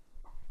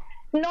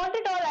 Not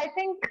at all. I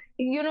think,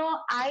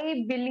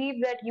 I believe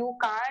that you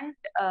can't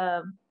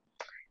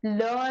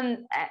learn,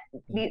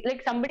 Yeah.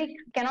 like somebody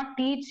cannot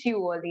teach you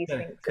all these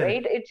things, Correct,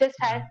 right? correct. It just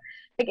has, Yeah.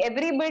 like,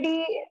 everybody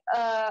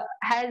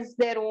has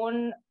their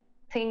own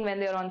thing when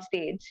they're on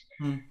stage,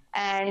 Mm,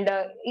 and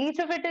each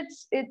of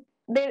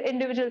their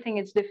individual thing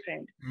is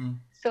different. mm,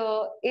 So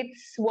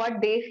it's what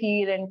they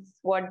feel and it's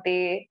what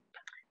they,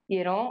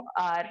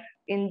 are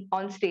in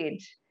on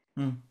stage.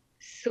 mm.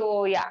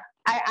 So yeah,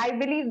 I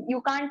believe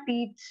you can't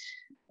teach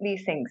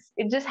these things.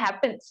 It just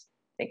happens.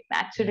 Like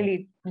Right,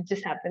 naturally, it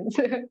just happens.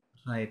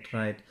 right,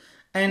 right.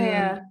 And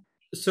Yeah.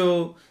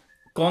 so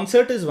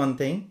concert is one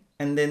thing,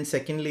 and then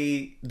secondly,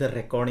 the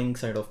recording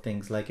side of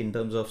things, like in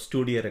terms of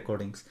studio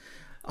recordings.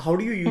 How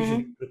do you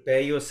usually Hmm.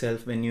 prepare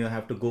yourself when you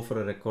have to go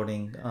for a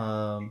recording?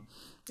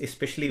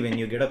 Especially when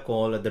you get a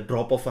call at the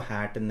drop of a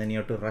hat and then you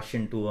have to rush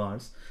in 2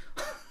 hours.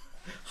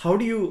 How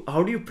do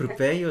you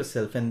prepare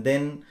yourself? And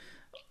then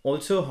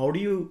also how do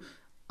you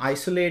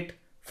isolate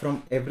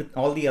from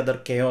all the other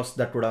chaos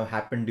that would have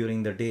happened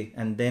during the day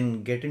and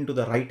then get into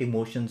the right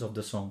emotions of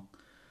the song?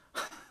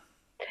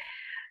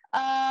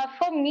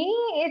 For me,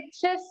 it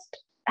just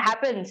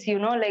happens.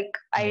 Like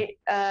Right.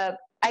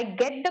 I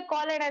get the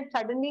call and I'm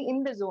suddenly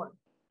in the zone.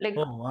 Like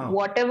Oh wow.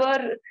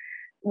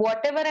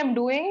 whatever I'm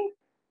doing,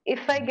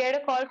 if I get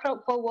a call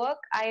for work,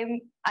 I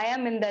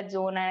am in that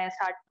zone, and I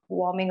start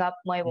warming up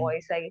my Mm,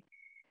 voice.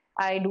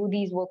 I do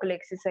these vocal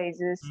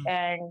exercises, mm,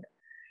 and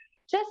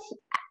just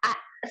I,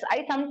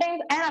 I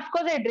sometimes, and of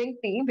course, I drink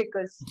tea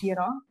because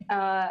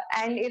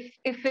and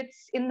if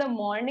it's in the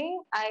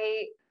morning, I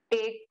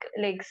take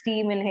like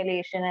steam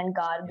inhalation and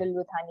yeah. gargle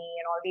with honey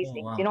and all these Oh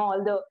things. wow.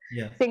 All the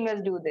Yeah.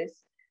 singers do this.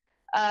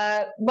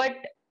 But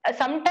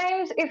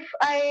sometimes if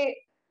I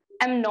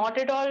am not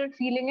at all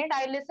feeling it,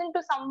 I listen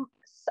to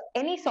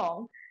any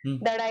song Mm,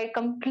 that I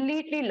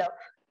completely love.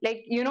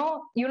 Like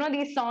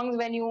these songs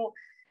when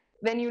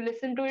you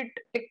listen to it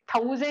like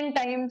thousand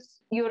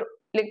times, you're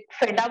like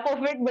fed up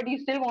of it, but you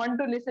still want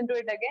to listen to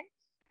it again.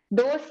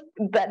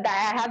 I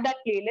have that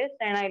playlist,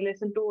 and I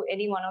listen to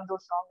any one of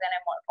those songs, and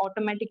I'm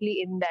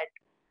automatically in that,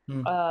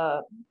 mm,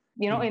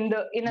 mm,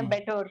 in a mm,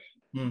 better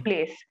mm,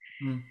 place,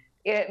 mm.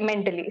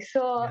 mentally.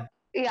 So Yeah.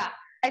 yeah,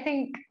 I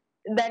think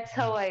that's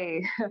how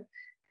I.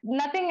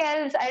 Nothing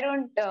else. I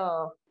don't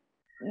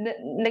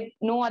like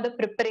no other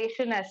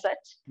preparation as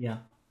such. Yeah.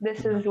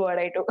 This Yeah. is what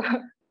I do.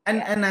 And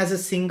Yeah, as a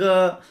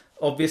singer,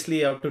 obviously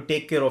you have to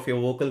take care of your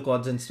vocal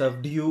cords and stuff.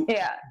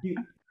 yeah. Do you,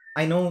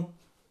 I know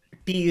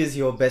tea is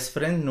your best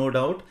friend, no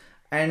doubt.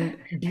 And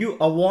do you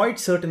avoid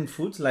certain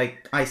foods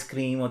like ice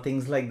cream or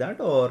things like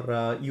that,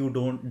 or you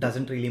don't,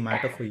 doesn't really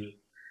matter for you?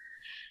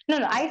 No,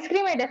 no. Ice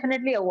cream I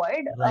definitely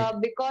avoid Right.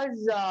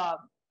 because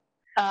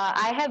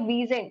I have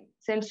wheezing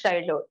since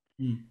childhood.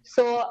 Mm,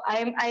 So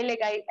I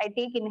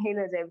take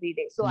inhalers every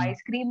day. So mm,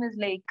 ice cream is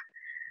like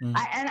mm.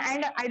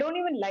 and I don't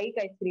even like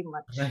ice cream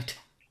much. Right.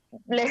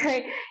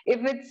 Like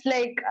if it's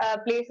like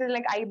places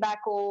like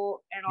Ibaco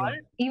and Yeah. all,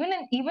 even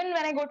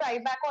when I go to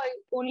Ibaco, I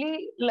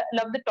only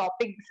love the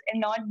toppings and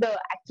not the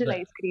actual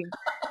Right. ice cream.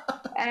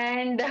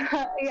 And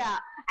yeah,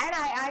 and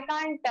I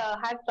can't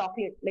have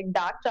chocolate like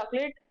dark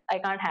chocolate. I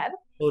can't have,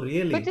 Oh, which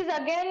really? is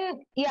again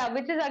yeah,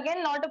 which is again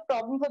not a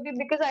problem for me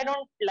because I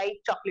don't like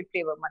chocolate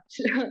flavor much.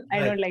 I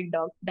Right. don't like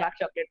dark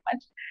chocolate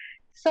much.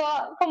 So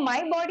for my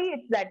body,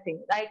 it's that thing.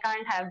 I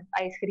can't have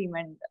ice cream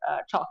and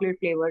chocolate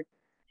flavored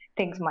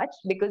things much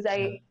because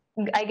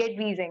Yeah. I get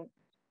wheezing.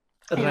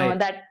 Right.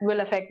 That will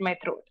affect my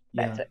throat.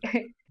 That's Yeah.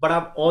 it. But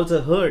I've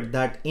also heard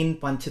that in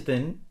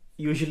Panchatan,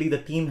 usually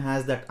the team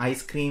has that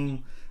ice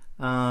cream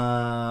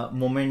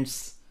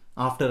moments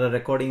after a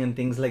recording and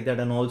things like that,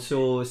 and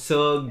also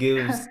Sir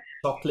gives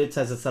chocolates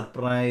as a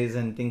surprise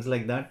and things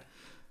like that.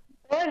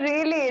 Oh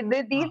really?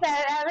 These Ah.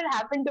 haven't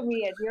happened to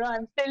me yet.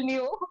 I'm still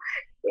new.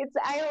 It's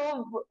I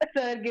hope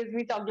Sir gives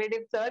me chocolate.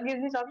 If Sir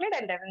gives me chocolate,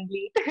 I'll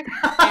definitely eat.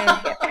 I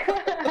don't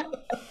care.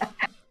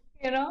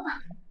 you know.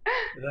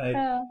 Right.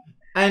 Uh,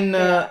 And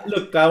yeah.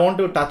 look, I want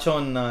to touch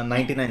on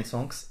 99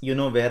 songs. You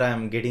know where I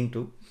am getting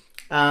to.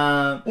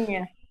 Uh,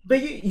 Yeah.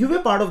 but you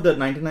were part of the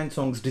 99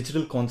 songs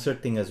digital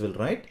concert thing as well,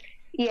 right?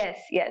 Yes.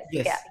 Yes.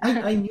 Yeah.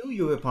 Yes, I knew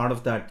you were part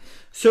of that.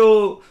 So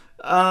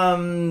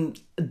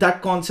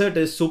that concert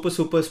is super,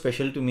 super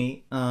special to me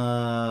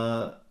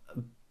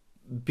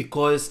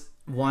because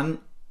one,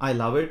 I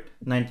love it.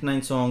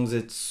 99 songs,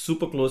 it's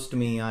super close to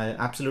me. I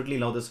absolutely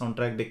love the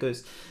soundtrack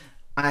because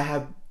I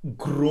have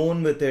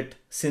grown with it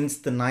since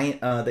the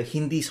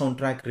Hindi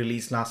soundtrack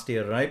released last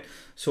year, right?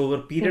 So over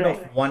a period of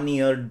Right. 1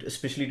 year,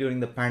 especially during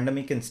the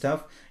pandemic and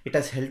stuff, it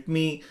has helped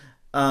me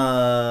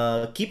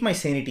keep my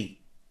sanity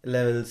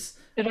levels,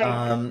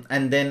 Right.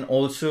 and then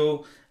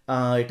also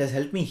it has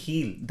helped me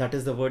heal. That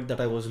is the word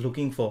that I was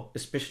looking for,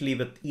 especially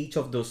with each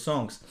of those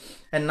songs.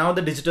 And now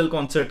the digital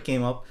concert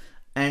came up,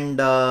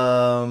 and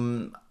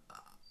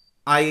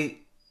I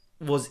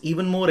was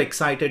even more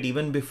excited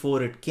even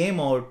before it came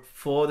out,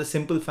 for the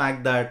simple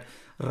fact that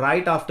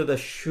right after the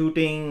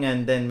shooting,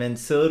 and then when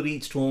Sir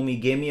reached home, he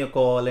gave me a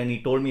call and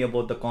he told me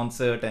about the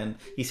concert, and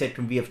he said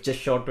we have just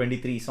shot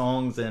 23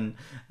 songs, and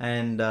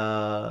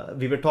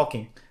we were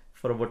talking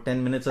for about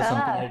 10 minutes or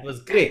something. Ah, It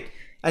was great.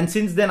 And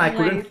since then I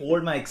couldn't nice.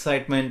 hold my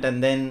excitement.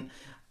 And then,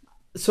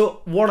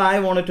 so what I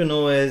wanted to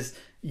know is,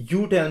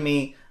 you tell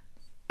me,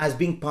 as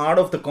being part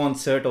of the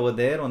concert over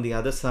there on the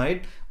other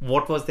side,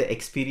 what was the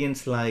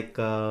experience like,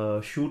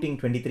 shooting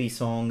 23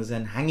 songs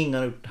and hanging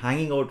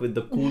out with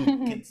the cool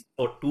kids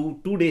for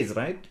two days,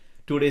 right?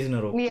 2 days in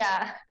a row.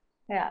 Yeah.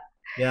 Yeah.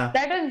 Yeah.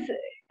 That was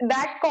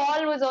that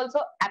call was also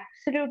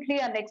absolutely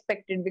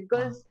unexpected Ah,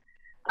 because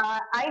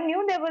I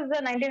knew there was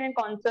a 99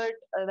 concert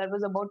that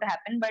was about to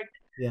happen, but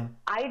yeah.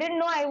 I didn't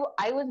know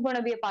I was going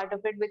to be a part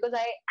of it because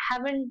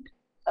haven't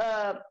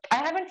I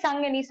haven't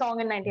sung any song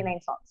in Mm,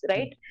 99 songs, mm,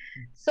 right?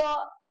 So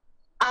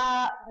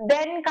uh,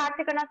 then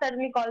Kartikana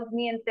suddenly calls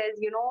me and says,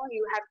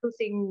 you have to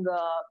sing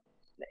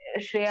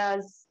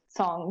Shreya's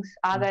songs,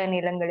 mm, Aga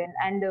Nilangadin,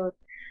 and the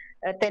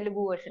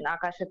Telugu version,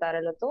 Akasha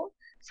Taralato.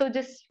 So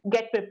just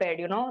get prepared,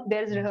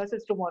 there's mm.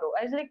 rehearsals tomorrow.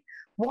 I was like,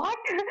 what?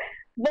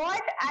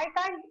 What? I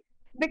can't,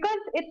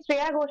 because it's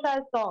Shreya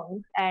Ghoshal's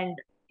songs, and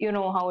you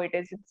know how it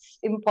is. It's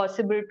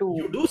impossible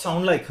You to. do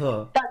sound like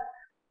her.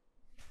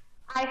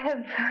 I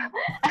have,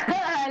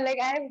 like,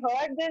 I have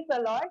heard this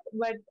a lot,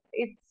 but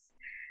it's,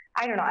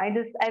 I don't know.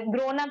 I've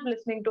grown up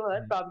listening to her. Yeah,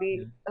 yeah,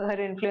 Probably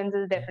her influence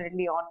is yeah,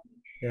 definitely on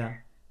me. yeah.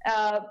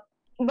 Uh,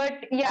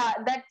 but yeah,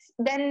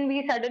 then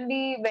we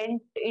suddenly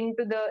went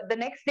into the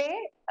next day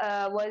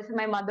was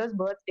my mother's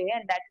birthday,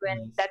 and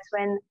Nice. that's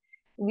when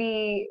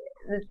we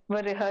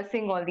were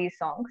rehearsing all these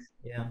songs,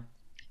 Yeah.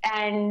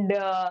 and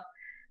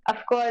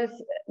of course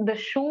the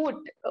shoot.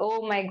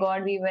 Oh my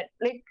God, we went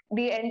like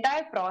the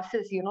entire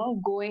process,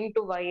 going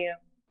to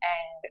YM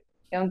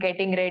and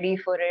getting ready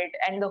for it,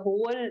 and the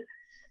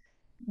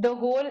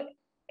whole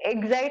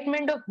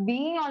excitement of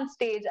being on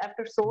stage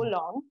after so Mm,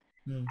 long,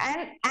 mm.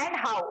 and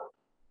how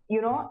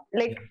Yeah,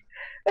 like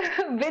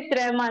yeah. with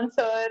Rahman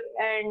sir,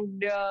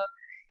 and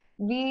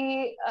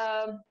we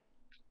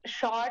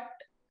shot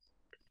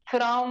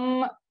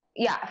from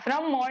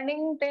from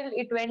morning till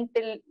it went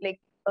till like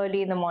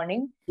early in the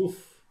morning. Oof.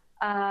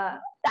 uh,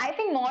 I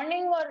think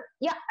morning, or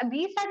yeah,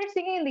 we started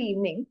singing in the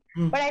evening,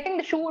 Mm, but I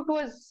think the shoot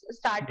was mm.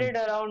 started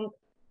around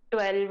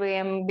 12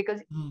 a.m.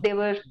 because Mm. they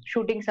were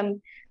shooting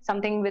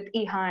something with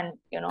Ihan,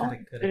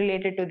 Correct, correct,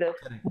 related to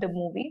correct. the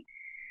movie.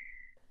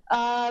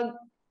 Uh,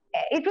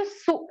 it was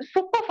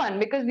super fun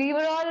because we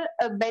were all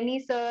Benny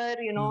sir,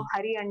 Mm.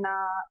 Hari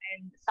Anna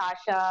and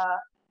Sasha, Yeah,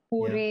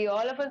 Puri,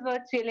 all of us were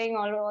chilling,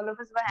 all of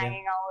us were yeah,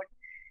 hanging out.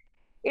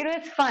 It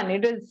was fun.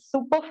 It was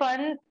super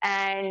fun,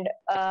 and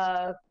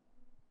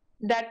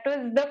that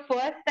was the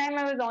first time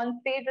I was on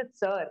stage with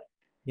Sir.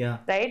 yeah.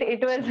 Right?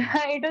 It was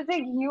Mm. it was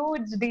a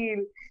huge deal.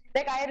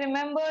 Like I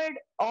remembered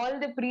all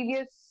the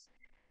previous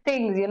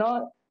things.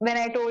 When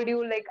I told you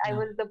like I Yeah,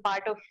 was the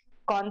part of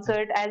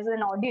concert as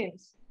an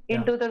audience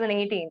in yeah,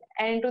 2018,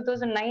 and in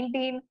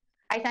 2019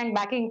 I sang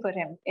backing for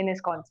him in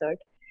his concert.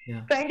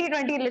 yeah.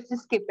 2020, let's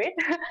just skip it.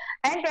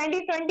 And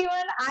 2021,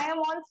 I am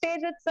on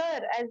stage with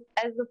Sir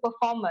as the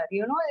performer.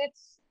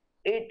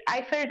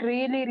 I felt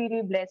really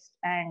really blessed,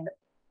 and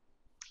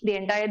the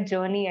entire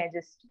journey I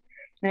just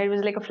it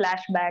was like a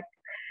flashback.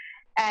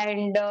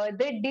 And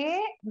the day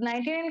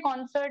 99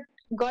 concert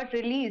got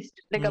released,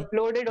 like Mm.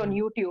 uploaded on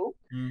YouTube,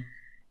 Mm.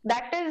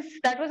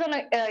 that was on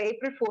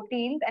April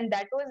 14th, and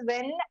that was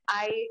when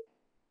I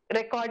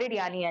recorded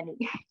Yani Yani.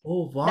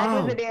 Oh, That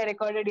was the wow. day I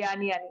recorded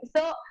Yani Yani.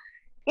 So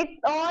it's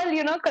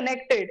all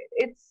connected.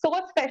 It's so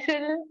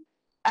special.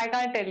 I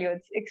can't tell you.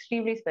 It's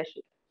extremely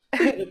special.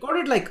 So you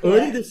recorded like Yeah,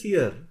 early this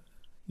year.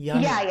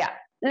 yeah, Yani. yeah.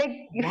 Like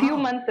a few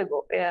Wow. months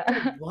ago. Oh, Yeah,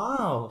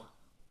 wow.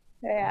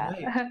 yeah.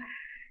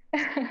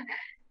 Right.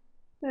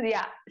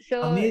 Yeah, so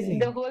the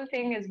Amazing. whole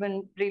thing has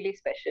been really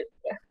special.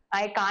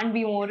 I can't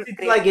be more It's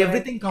like grateful.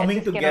 everything I coming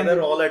just cannot together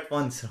be. all at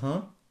once,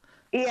 huh?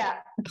 Yeah,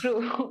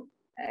 true.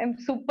 I'm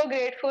super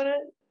grateful.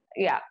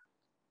 Yeah,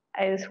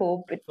 I just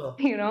hope it's,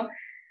 Super.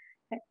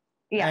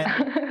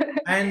 yeah.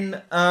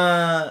 And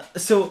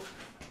so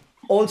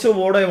also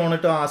what I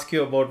wanted to ask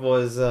you about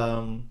was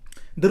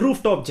the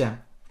rooftop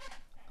jam.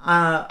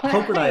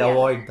 How could I Yeah.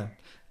 avoid that?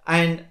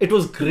 And it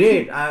was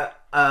great.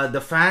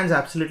 The fans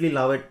absolutely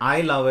love it.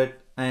 I love it,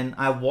 and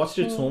I've watched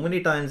it so Mm,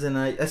 many times, and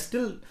I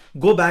still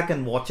go back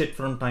and watch it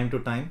from time to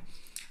time.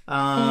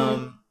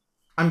 mm,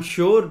 I'm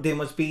sure there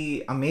must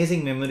be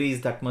amazing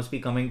memories that must be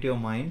coming to your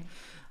mind.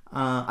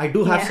 I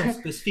do have some yeah.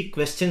 specific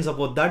questions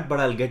about that, but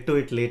I'll get to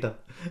it later.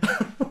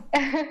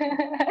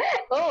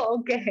 Oh,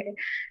 okay.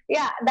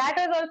 Yeah, that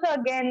was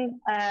also again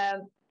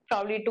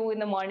probably 2 in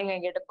the morning. I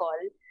get a call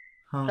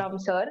Huh. from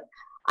Sir.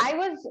 I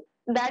was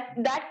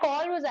that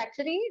call was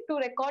actually to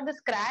record the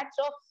scratch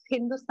of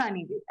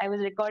Hindustani Way. I was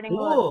recording a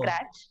Oh,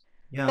 scratch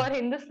for yeah,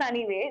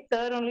 Hindustani Way.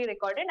 Sir only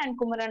recorded, and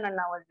Kumaran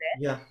Anna was there.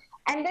 yeah.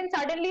 And then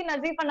suddenly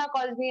Nazif Anna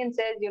calls me and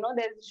says,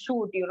 there's a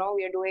shoot. We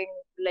are doing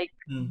like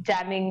Mm,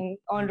 jamming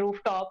on mm,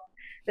 rooftop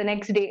the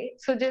next day.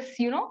 So just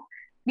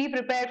be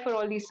prepared for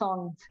all these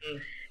songs. mm.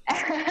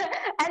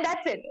 And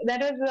that's it.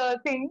 That was the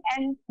thing.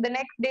 And the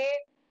next day,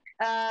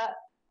 uh,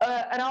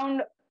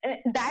 around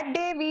that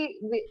day, we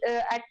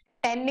at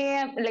 10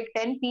 a.m. like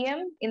 10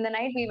 p.m. in the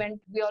night,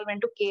 we all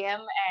went to KM,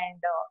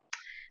 and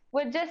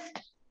we're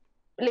just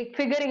like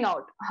figuring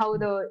out how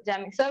the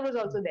jamming. Sir was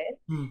also there,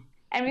 Mm.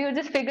 and we were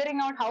just figuring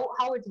out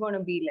how it's going to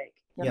be like,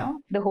 Yeah,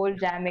 the whole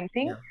jamming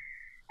thing.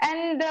 yeah.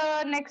 And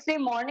next day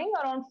morning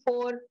around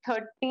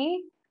 4:30,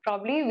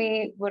 probably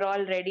we were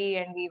all ready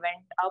and we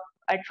went up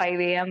at 5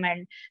 a.m.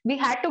 and we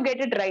had to get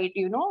it right,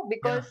 Yeah,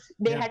 because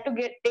they yeah, had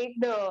to take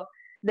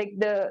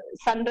the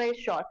sunrise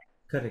shot.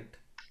 correct.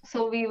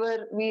 So we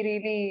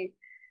really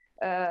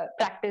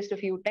practiced a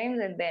few times,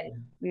 and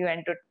then we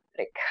went to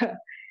like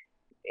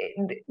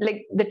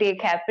like the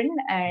take happened,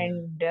 Yeah.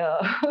 and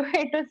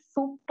it was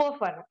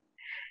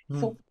Hmm.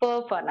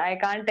 super fun. I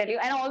can't tell you.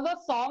 And all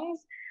those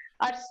songs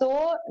are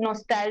so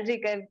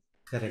nostalgic.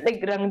 Correct.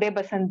 Like Rang De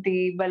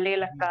Basanti, Balle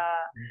Indeed. Laka.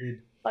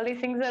 Indeed. All these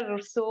things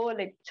are so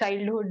like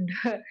childhood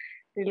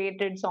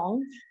related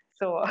songs.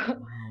 So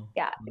Wow.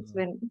 yeah, it's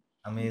Wow. been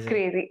Amazing.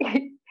 crazy.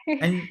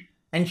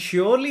 And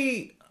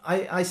surely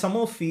I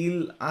somehow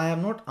feel I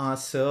have not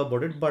asked Sir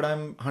about it, but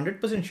I'm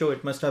 100% sure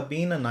it must have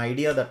been an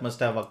idea that must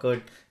have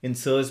occurred in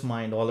Sir's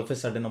mind all of a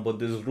sudden about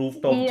this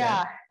rooftop jam,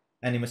 Yeah,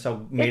 and he must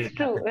have made it's it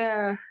true.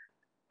 happen.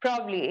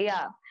 Probably,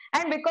 yeah.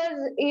 And because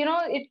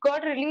it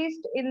got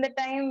released in the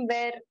time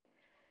where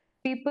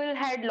people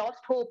had lost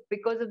hope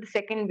because of the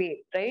second wave,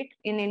 right?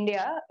 In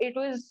India, it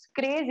was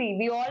crazy.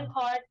 We all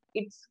thought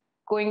it's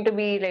going to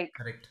be like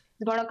Correct.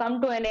 it's going to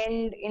come to an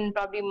end in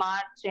probably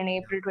March and Yeah.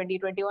 April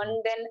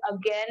 2021. Then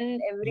again, Mm,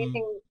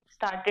 everything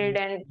started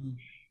mm, and mm,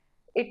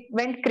 it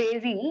went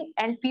crazy,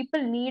 and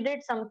people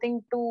needed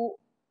something to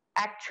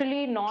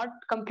actually not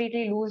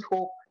completely lose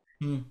hope,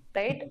 mm,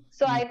 right?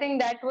 So mm, I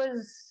think that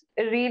was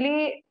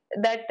really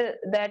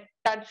that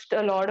touched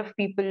a lot of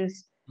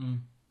people's mm.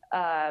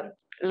 uh,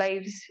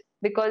 lives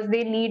because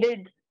they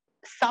needed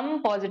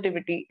some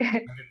positivity in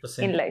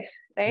 100%. life,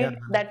 Yeah, right?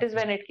 That is 100%.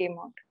 when it came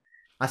out.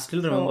 I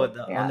still remember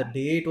So on yeah. the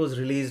day it was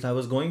released, I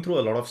was going through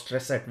a lot of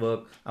stress at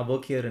work. I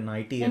work here in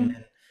IT, and Mm.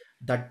 then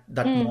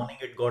that Mm. morning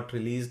it got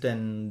released,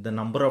 and the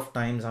number of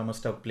times I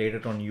must have played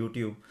it on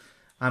YouTube,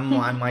 I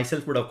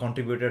myself would have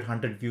contributed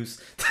 100 views.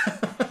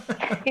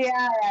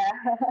 Yeah, yeah.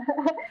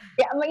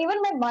 Yeah,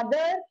 even my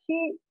mother,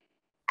 she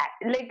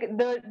like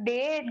the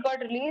day it got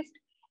released,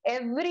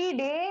 every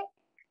day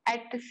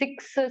at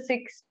 6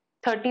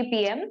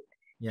 p.m.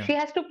 Yeah. she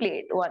has to play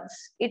it once.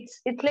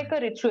 It's like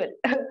Right. a ritual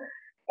Wow.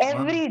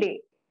 every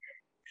day.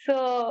 So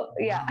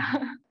yeah,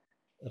 Wow.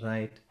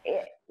 Right.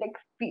 like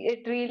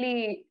it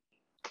really,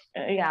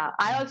 yeah.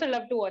 I also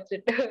love to watch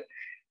it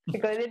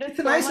because it was It's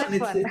a so nice much one.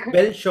 It's fun. it's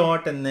well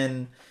shot, and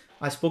then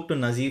I spoke to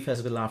Nazif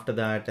as well after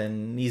that,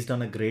 and he's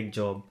done a great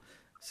job.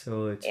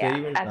 So it's Yeah,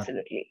 very well done.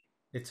 absolutely.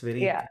 It's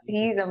very Yeah,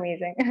 creative. he's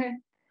amazing.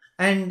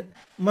 And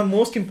my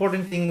most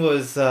important thing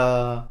was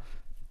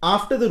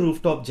after the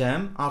rooftop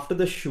jam, after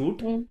the shoot,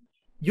 Mm.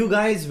 you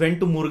guys went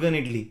to Murugan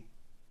Idli.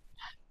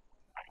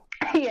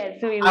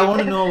 Yes, we I did. want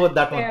to know about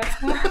that one. Yeah.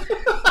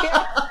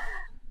 Yeah,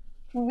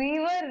 we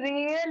were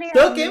really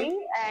Sir came? hungry,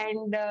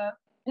 and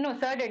no,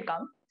 sir did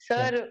come.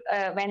 Yeah.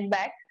 Sir went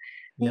back.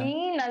 Yeah.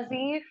 Me,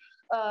 Nazif,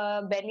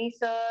 Benny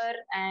sir,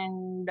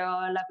 and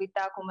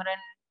Lavita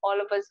Kumaran, all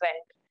of us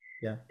went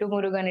Yeah. to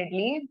Murugan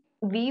Idli.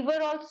 We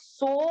were all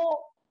so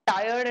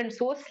tired and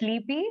so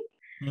sleepy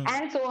Mm.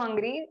 and so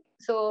hungry,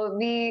 so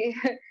we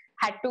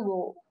had to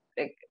go.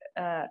 Like,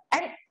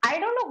 and I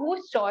don't know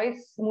whose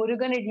choice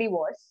Murugan Idli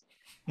was.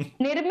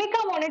 Nirmika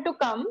wanted to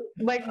come,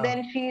 but Oh, then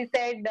she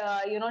said,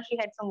 she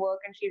had some work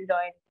and she'll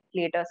join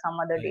later some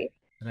other right. day.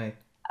 Right.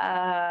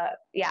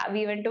 Yeah,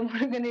 we went to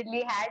Murugan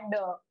Idli, had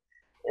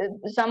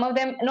some of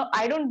them, no,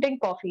 I don't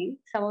drink coffee.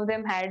 Some of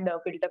them had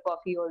filter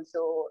coffee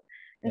also.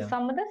 And Yeah.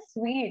 some of the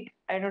sweet,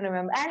 I don't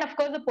remember. And of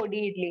course, the podi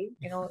idli,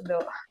 the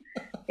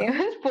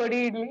famous podi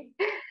idli.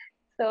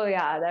 So,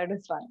 yeah, that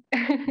was fun.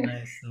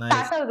 Nice. Nice.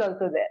 Tata was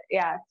also there.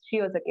 Yeah,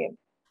 she was a game.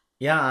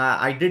 Yeah,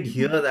 I did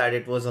hear that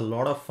it was a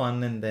lot of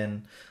fun, and then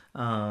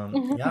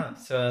yeah,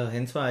 so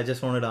hence why I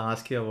just wanted to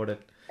ask you about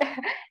it.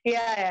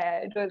 Yeah,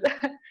 it was.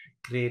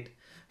 Great.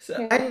 So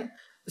Yeah. and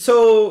so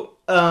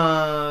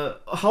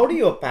how do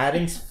your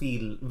parents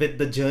feel with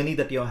the journey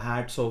that you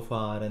had so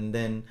far, and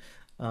then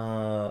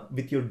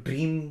with your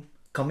dream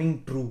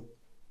coming true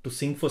to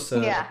sing for Sir,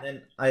 and Yeah,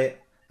 then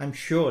I'm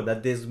sure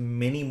that there's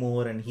many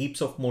more and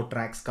heaps of more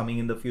tracks coming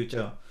in the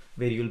future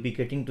where you'll be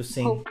getting to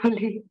sing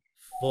hopefully.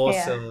 for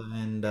Yeah. Sir,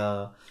 and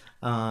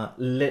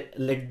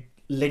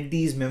let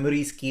these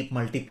memories keep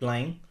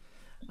multiplying.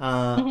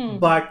 Mhm.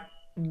 But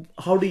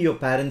how do your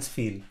parents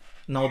feel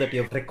now that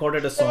you've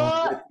recorded a song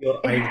So, with your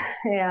idol?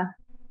 yeah.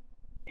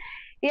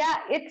 Yeah,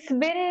 it's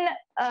been,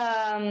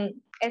 um,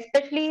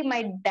 especially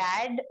my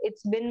dad,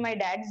 it's been my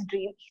dad's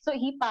dream. So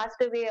he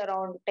passed away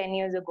around 10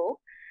 years ago.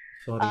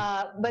 Sorry.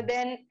 But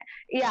then,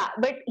 yeah,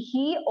 but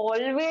he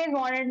always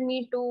wanted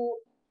me to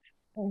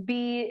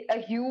be a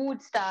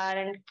huge star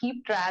and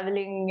keep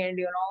traveling and,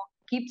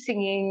 keep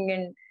singing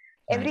and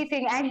Nice.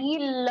 everything. And he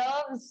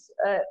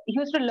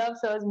used to love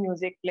Sir's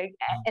music, like,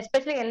 Mm.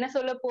 especially Enna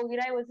Sola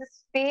Pogira was his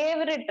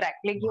favorite track.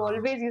 Like, he Wow.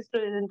 always used to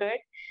listen to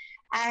it.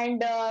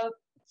 And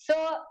so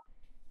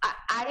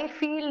I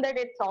feel that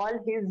it's all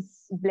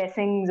his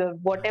blessings or Yeah.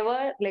 whatever.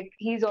 Like,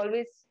 he's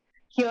always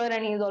here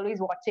and he's always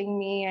watching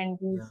me, and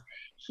Yeah.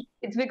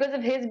 it's because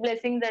of his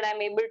blessings that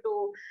I'm able to.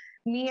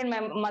 Me and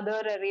my mother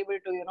are able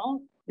to,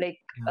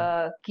 like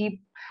Yeah.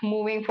 keep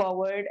moving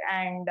forward.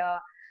 And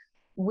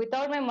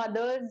without my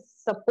mother's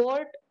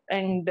support,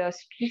 and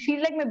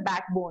she's like my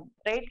backbone,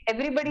 right?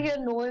 Everybody here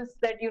knows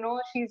that,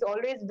 she's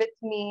always with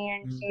me,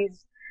 and Mm.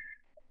 she's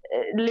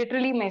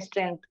literally my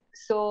strength.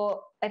 So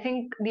I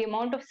think the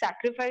amount of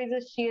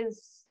sacrifices she is,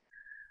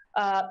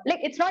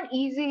 like, it's not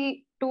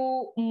easy to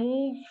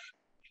move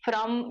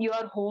from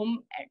your home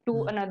to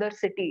Mm. another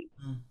city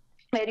Mm.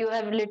 where you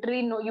have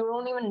literally no, you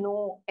don't even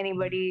know Mm.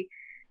 anybody.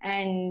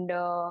 And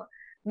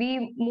we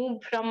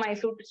moved from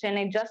Mysore to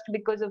Chennai just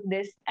because of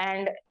this.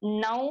 And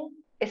now,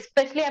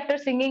 especially after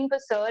singing for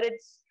Sir,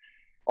 it's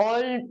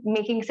all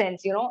making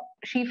sense.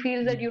 She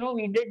feels that, Mm.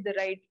 we did the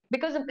right,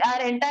 because of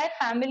our entire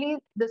family,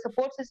 the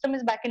support system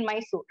is back in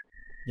Mysore.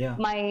 Yeah.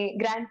 My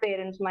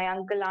grandparents, my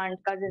uncle, aunt,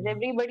 cousins, Yeah.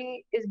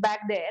 everybody is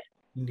back there.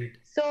 Indeed.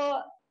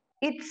 So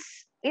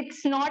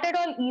it's not at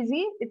all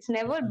easy. It's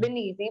never Mhm. been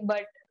easy,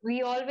 but we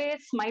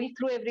always smile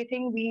through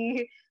everything. We,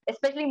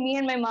 especially me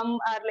and my mom,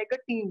 are like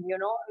a team. We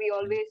Yeah.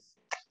 always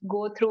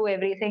go through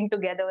everything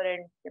together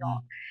and, Mm.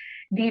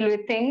 deal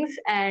with things.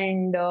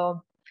 And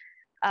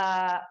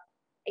uh,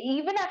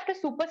 even after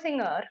Super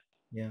Singer,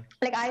 Yeah.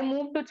 like, I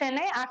moved to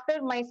Chennai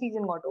after my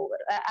season got over,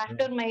 Yeah.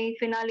 after my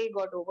finale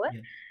got over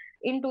Yeah.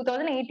 in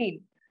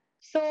 2018.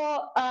 So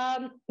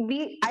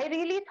I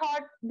really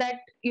thought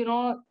that,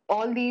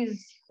 all these,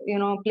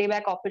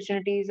 playback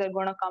opportunities are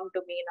going to come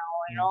to me now.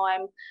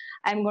 Yeah.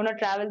 I'm going to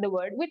travel the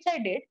world, which I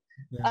did.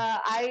 Yeah.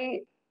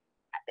 I,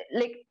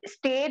 like,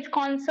 stage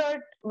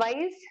concert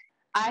wise,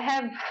 I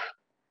have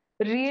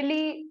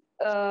really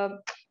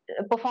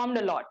performed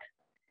a lot.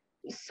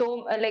 So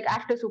like,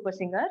 after Super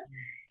Singer,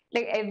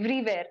 like,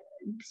 everywhere,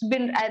 it's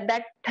been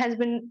that has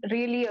been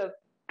really a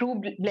true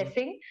Mm.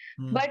 blessing.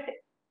 Mm. But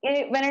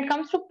when it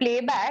comes to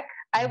playback,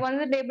 I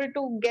wasn't able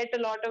to get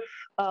a lot of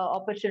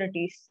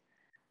opportunities,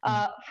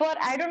 Mm. for,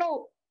 I don't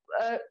know,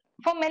 uh,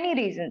 for many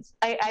reasons.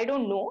 I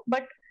don't know,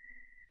 but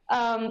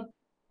um,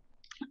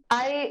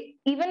 I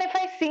even if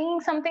I sing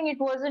something, it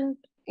wasn't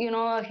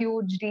a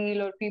huge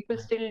deal, or people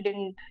Right. still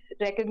didn't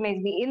recognize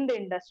me in the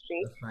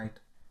industry. That's right.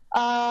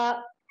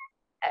 Uh,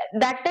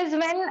 that is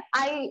when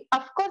I,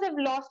 of course, I've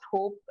lost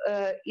hope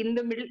in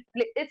the middle.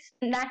 It's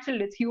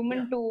natural, it's Yeah.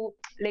 human to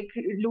like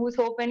lose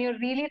hope when you're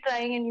really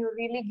trying and you're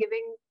really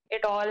giving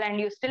it all, and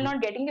you're still True.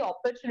 not getting the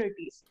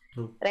opportunities,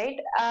 True. right?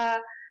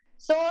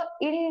 So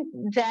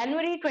in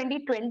January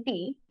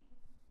 2020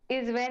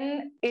 is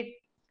when it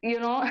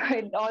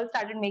all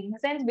started making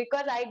sense,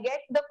 because I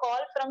get the call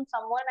from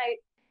someone I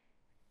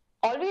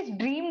always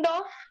dreamed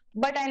of,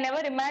 but I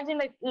never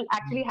imagined it will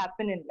actually Mm,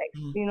 happen in life,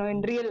 mm, in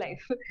mm, real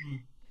life. mm.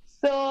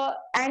 So,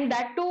 and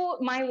that too,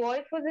 my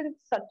voice was in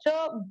such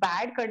a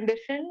bad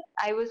condition.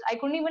 I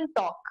couldn't even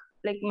talk.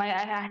 Like I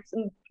had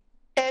some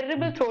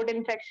terrible Mm. throat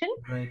infection,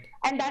 Right.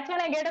 and that's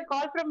when I get a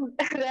call from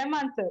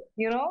Rahman sir.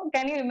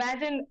 Can you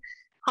imagine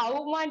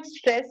how much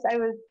stress I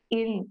was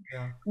in?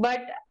 Yeah.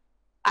 But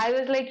I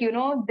was like,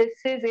 this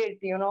is it.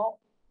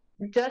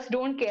 Just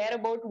don't care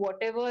about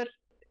whatever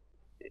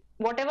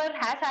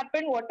has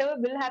happened, whatever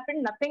will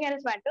happen. Nothing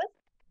else matters.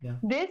 Yeah.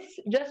 This,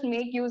 just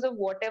make use of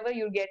whatever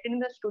you get in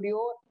the studio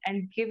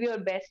and give your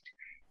best,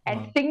 and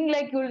Wow. sing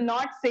like you'll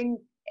not sing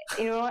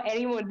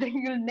anymore.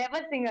 You'll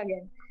never sing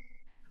again.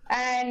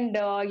 And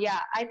yeah,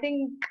 I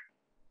think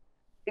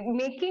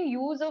making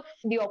use of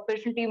the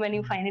opportunity when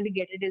you Mm. finally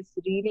get it is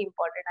really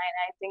important,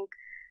 and I think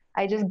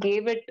I just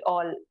gave it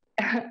all.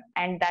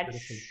 And that's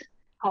Beautiful.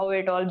 how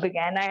it all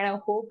began, and I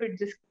hope it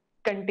just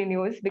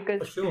continues, because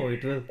For sure,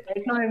 it will.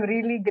 right now I'm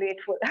really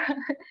grateful.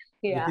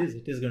 It Yeah. is.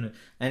 It is gonna.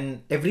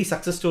 And every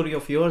success story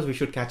of yours, we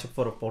should catch up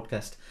for a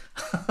podcast.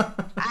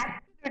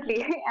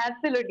 Absolutely.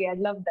 Absolutely, I'd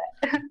love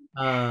that.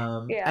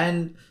 Yeah.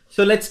 And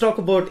so let's talk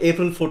about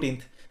April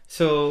 14th.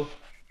 So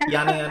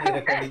Yane Yane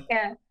recording.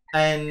 Yeah.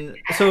 And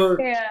so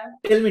Yeah.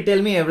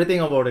 tell me everything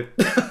about it.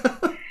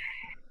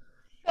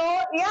 So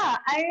yeah,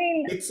 I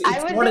mean, I It's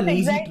was not just an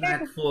easy excited.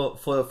 track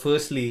for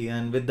firstly,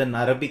 and with an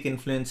Arabic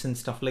influence and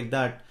stuff like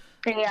that.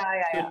 Yeah,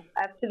 yeah, So yeah.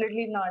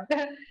 Absolutely not.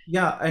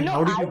 yeah, and No,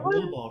 how did I you was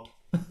go about?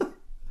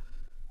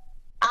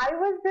 I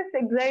was just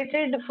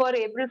excited for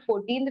April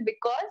 14th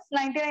because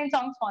 99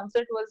 Songs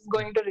concert was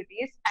going to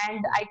release,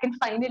 and I can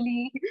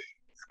finally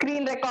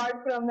screen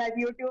record from that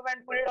YouTube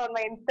and put it on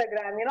my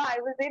Instagram. I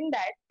was in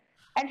that.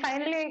 And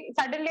finally,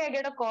 suddenly I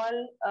get a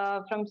call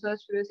from Sir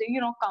Studio saying,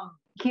 come,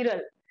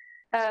 Hiral,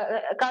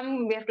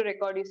 come, we have to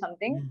record you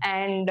something. Mm,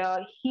 And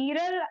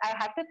Hiral, I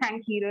have to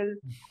thank Hiral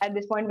at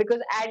this point,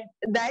 because at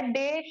that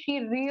day she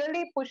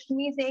really pushed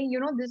me, saying,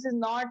 this is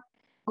not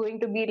going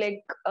to be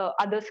like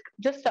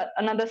just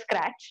another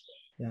scratch.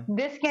 yeah.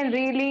 This can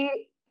really,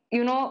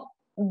 you know,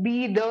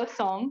 be the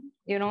song.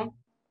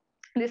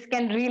 This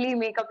can really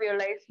make up your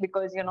life,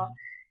 because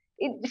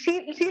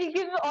she'll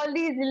give all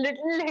these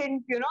little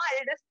hints.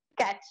 I'll just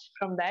catch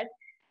from that.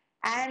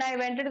 And I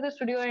went into the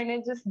studio, and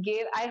it just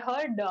gave. I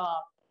heard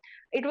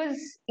it was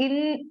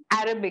in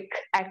Arabic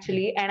Mm,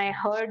 actually, and I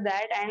heard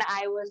that, and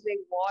I was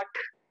like,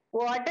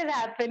 what is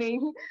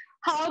happening?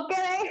 How can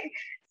I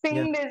yeah.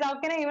 sing this? How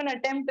can I even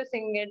attempt to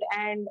sing it?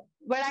 And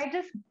but I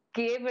just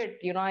gave it.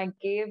 I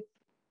gave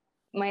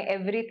my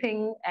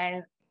everything,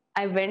 and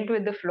I went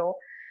with the flow.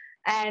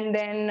 And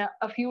then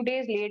a few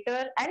days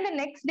later, and the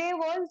next day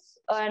was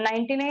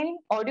 99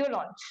 audio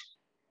launch.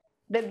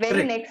 The very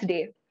Correct. next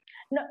day.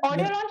 No,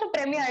 audio Yeah. launch or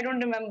premiere, I don't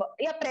remember.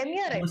 Yeah,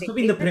 premiere, I Must think. have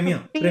been the April premiere.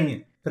 15th.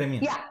 Premiere.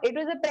 Premiere. Yeah, it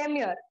was a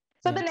premiere.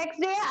 So Yeah. the next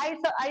day,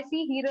 I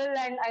see Hiral,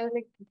 and I was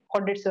like,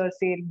 what did sir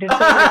say? Did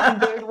sir listen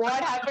to it?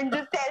 What happened?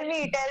 Just tell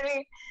me.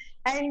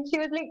 And she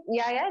was like,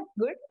 yeah, it's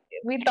good.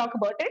 We'll talk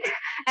about it.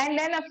 And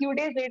then a few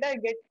days later, I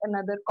get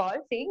another call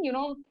saying,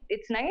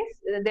 it's nice.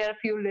 There are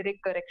a few lyric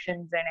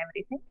corrections and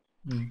everything.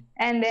 Mm,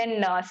 And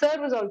then sir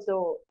was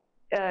also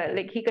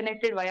like, he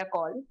connected via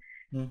call,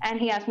 mm, and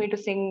he asked me to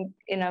sing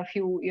in a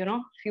few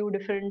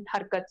different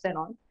harkats and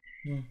all.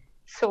 mm.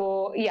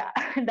 So yeah,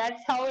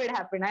 that's how it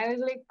happened. I was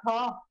like,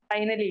 oh,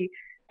 finally.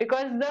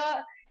 Because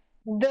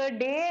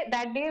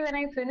that day when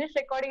I finished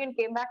recording and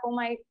came back home,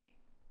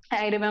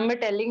 I remember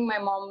telling my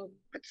mom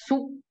with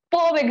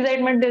superb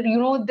excitement that,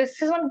 this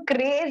is one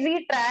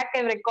crazy track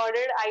I've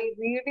recorded. I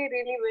really,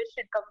 really wish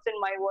it comes in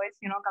my voice,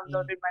 comes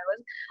out Mm. in my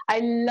voice. I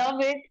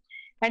love it.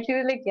 And she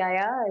was like,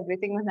 yeah,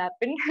 everything will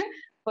happen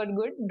for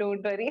good,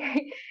 don't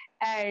worry.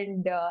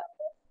 And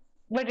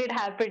but it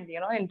happened,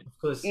 Of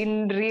course.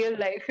 in real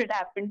life it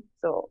happened.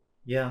 So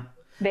Yeah.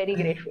 very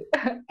And grateful.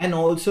 and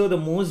also the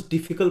most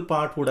difficult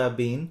part would have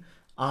been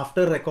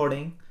after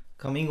recording,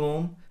 coming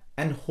home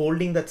and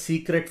holding that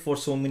secret for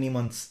so many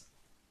months.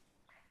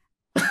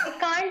 I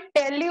can't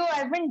tell you,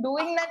 I've been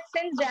doing that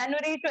since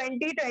January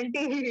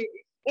 2020.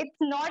 It's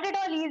not at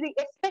all easy,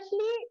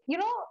 especially,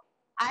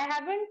 I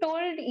haven't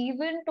told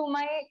even to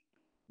my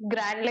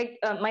like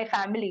my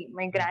family,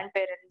 my Mm.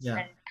 grandparents, Yeah.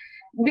 and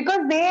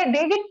because they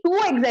get too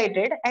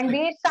excited, and Correct.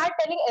 they start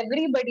telling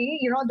everybody,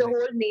 the Correct.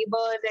 whole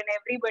neighbors and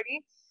everybody,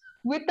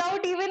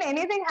 without even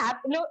anything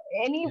happen,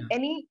 Yeah.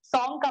 any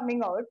song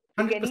coming out,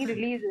 like any 100%.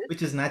 releases.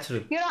 Which is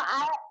natural.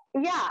 I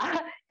Yeah.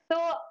 So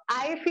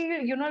I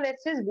feel,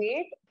 let's just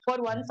wait.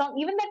 for one song.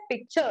 Even that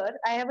picture,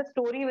 I have a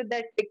story with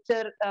that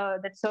picture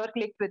that sir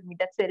clicked with me,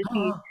 that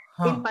selfie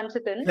Huh, in huh.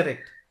 Panchatan.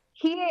 Correct.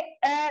 He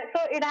so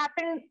it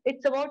happened.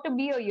 It's about to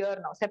be a year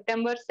now,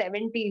 September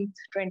 17th,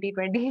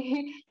 2020.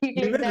 He You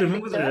clicked even that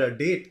remember picture. the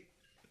date.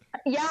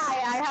 Yeah,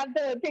 I have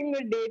the thing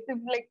with dates.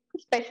 It's like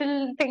special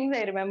things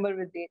I remember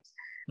with dates.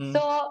 Hmm.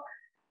 So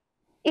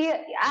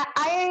yeah,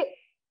 I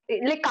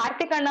like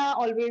Kartik Anna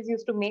always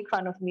used to make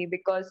fun of me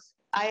because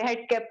I had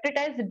kept it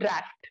as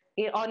draft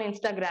on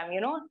Instagram,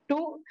 to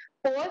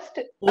post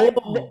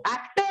Oh,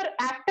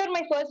 after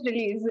my first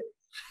release.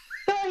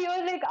 So he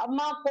was like,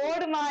 "Amma,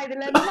 போடுமா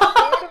இதுல இருந்துமா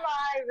போடுமா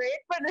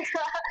wait பண்ணுங்க."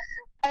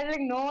 I was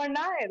like, "No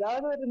அண்ணா,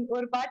 ஏதாவது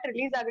ஒரு பாட்டு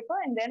release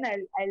ஆகட்டும் and then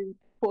I'll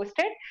post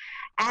it."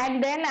 And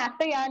then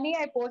after Yani,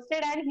 I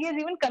posted, and he has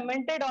even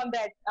commented on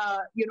that,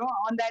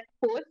 on that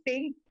post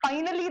saying,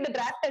 "Finally, the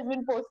draft has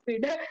been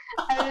posted."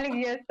 I was like,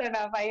 "Yes,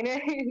 Anna,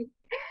 finally."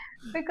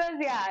 Because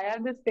yeah, I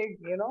have this thing.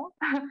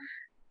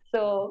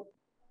 So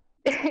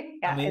yeah,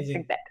 it's like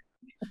amazing. that.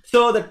 So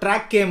the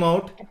track came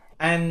out,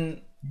 and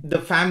the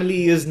family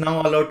is now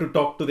allowed to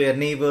talk to their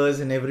neighbors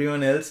and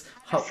everyone else.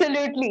 How?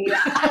 Absolutely,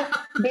 yeah.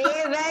 They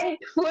went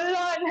full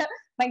on.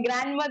 My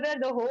grandmother,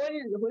 the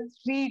whole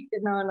street,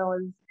 no, no,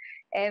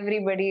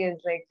 everybody is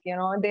like,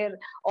 they're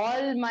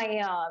all my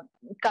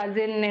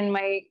cousin and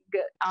my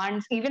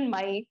aunts, even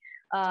my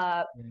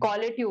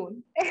call it tune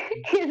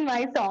is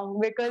my song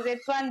because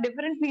it's one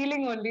different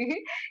feeling only,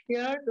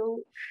 to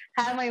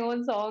have my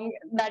own song.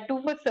 That too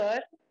for sir,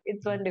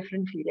 it's one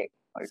different feeling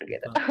Super.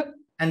 altogether.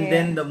 And Yeah.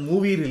 then the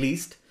movie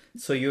released,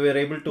 so you were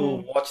able to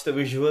Mm. watch the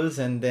visuals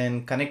and then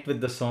connect with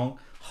the song.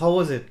 How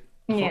was it?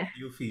 How Yeah.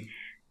 did you feel?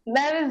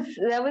 That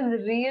was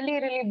really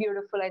really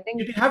beautiful. I think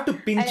Did you have to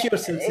pinch I,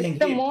 yourself it's saying,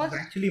 the "Hey, this is most.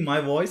 actually my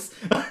voice"?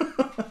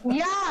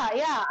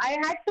 Yeah, I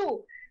had to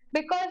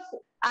because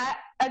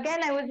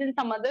I was in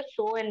some other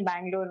show in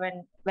Bangalore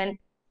when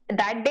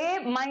that day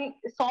my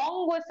song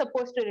was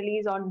supposed to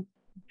release on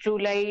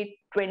July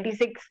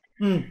 26th,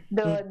 Hmm, hmm,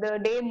 the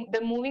day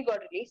the movie got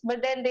released, but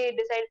then they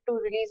decided to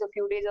release a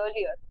few days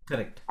earlier.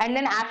 correct, And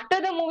then after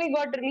the movie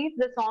got released,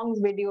 the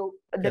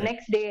correct,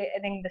 next day, I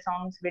think the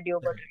song's video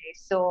got correct.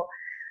 released. So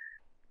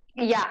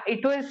yeah,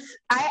 it was.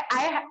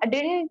 I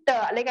didn't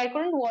like I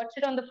couldn't watch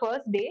it on the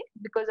first day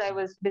because I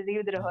was busy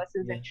with Yeah,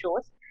 rehearsals yeah. and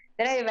shows.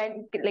 Then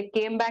I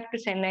came back to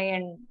Chennai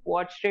and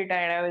watched it,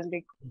 and I was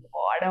like,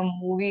 what a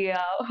movie!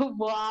 Yeah.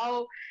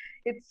 Wow,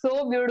 it's so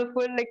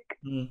beautiful. Like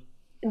Hmm,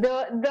 the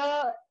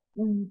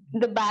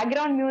the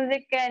background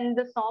music and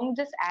the song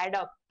just add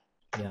up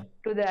yeah,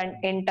 to the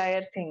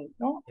entire thing.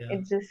 No, yeah,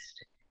 it's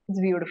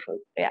beautiful.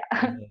 Yeah,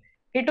 yeah.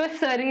 it was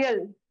surreal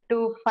to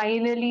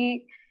finally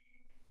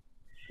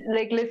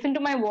listen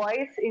to my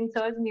voice in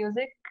Sir's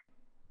music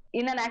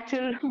in an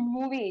actual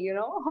movie.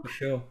 For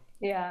sure.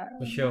 Yeah,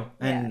 For sure.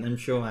 yeah. And I'm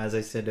sure, as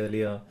I said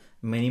earlier,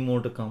 many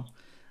more to come.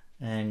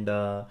 And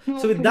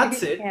so, with that Hopefully,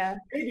 said, yeah.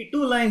 maybe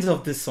two lines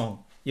of this song,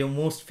 your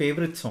most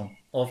favorite song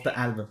of the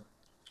album.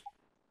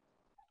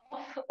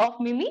 Of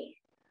Mimi?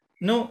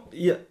 No,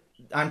 yeah,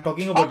 I'm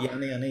talking about Of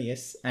Yane Yane,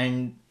 yes.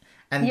 And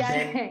yeah,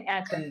 then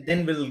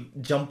अच्छा. we'll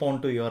jump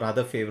on to your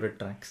other favorite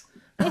tracks.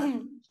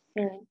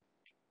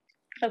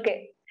 Okay.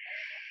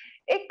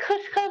 एक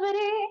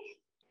खुशखबरी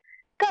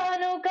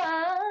कानों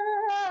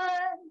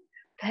कान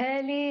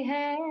फैली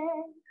है,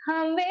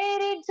 हाँ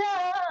मेरी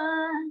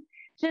जान,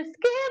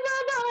 जिसकी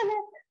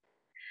बदौलत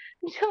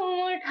झूम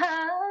उठा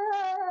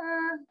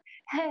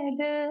है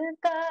दिल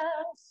का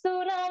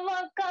सुना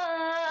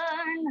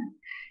मकान,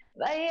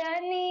 भैया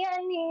निया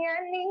निया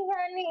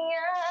निया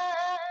निया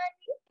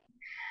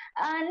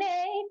आने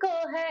को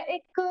है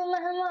एक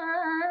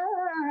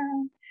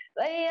मेहमान,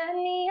 भैया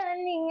निया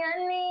निया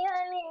निया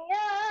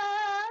निया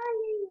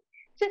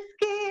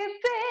जिसकी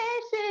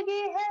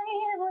पेशगी है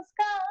ये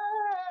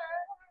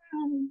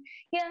मुस्कान,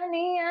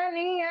 यानी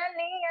यानी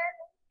यानी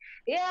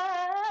यानी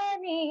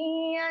यानी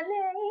आने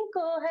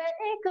को है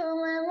एक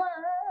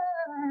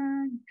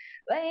मेहमान,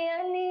 भैया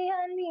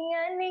निया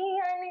निया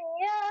निया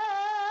निया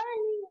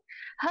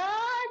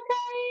हाथ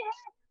आई है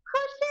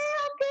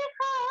खुशियों की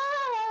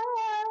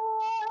Khan.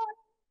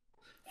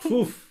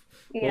 Oof.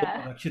 Oh, Yeah.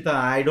 Rakshita,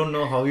 I don't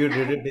know how you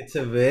did it. It's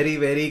a very,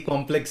 very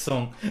complex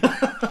song.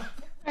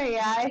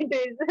 Yeah, it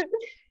is.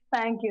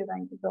 Thank you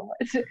so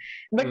much.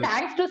 But Good.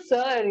 thanks to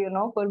Sir,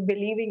 for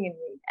believing in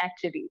me,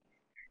 actually.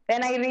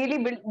 When I really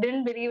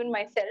didn't believe in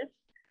myself,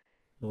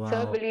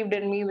 Sir Wow. believed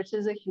in me, which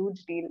is a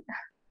huge deal.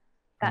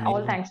 All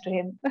Amazing. thanks to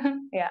him.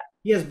 Yeah.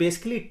 He has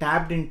basically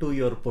tapped into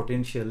your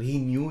potential. He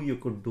knew you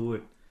could do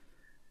it.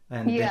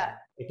 And then Yeah,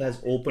 it has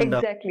opened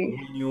up a exactly.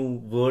 whole new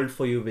world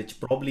for you, which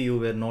probably you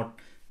were not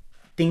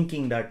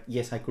thinking that,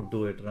 yes, I could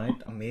do it,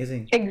 right?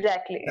 Amazing.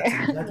 Exactly. That's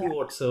exactly Yeah,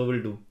 what Sir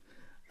will do.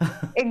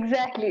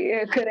 exactly.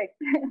 Correct.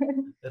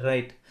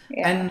 Right.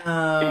 Yeah.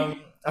 And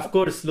of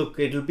course, look,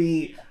 it'll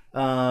be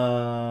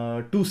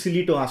too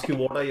silly to ask you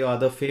what are your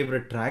other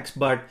favorite tracks,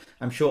 but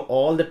I'm sure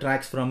all the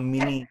tracks from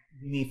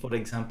Mini, for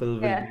example,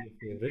 will Yeah. be your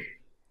favorite.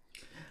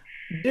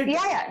 Did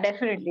Yeah,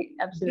 definitely.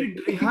 did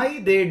Absolutely.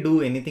 Rihai they do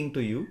anything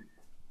to you?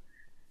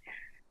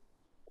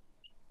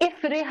 if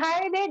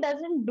Rihaide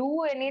doesn't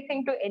do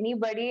anything to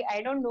anybody,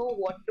 I don't know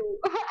what to.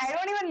 I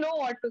don't even know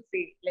what to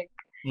say. Like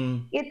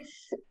Mm, it's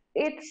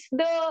it's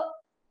the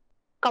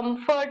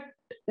comfort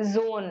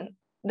zone,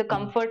 the mm,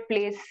 comfort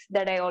place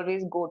that I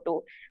always go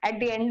to. At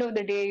the end of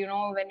the day,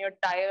 when you're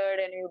tired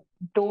and you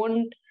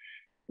don't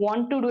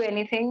want to do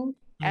anything,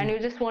 and mm, you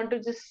just want to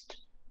just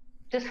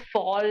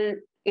fall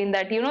in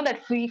that,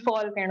 that free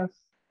fall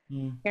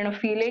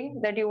mm. feeling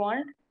that you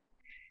want.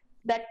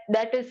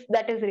 That is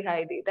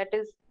Rihaidi. That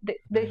is the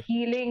Right.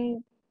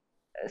 healing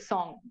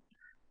song,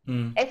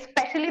 Mm.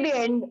 especially the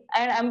end.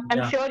 And I'm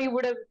Yeah, sure you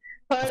would have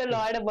heard of a course.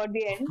 lot about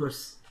the Of end.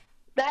 course.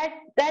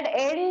 That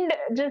end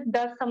just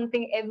does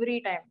something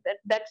every time.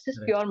 That's just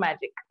Right. pure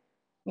magic.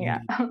 Yeah.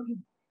 Indeed.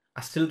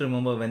 I still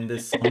remember when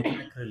this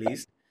soundtrack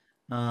released.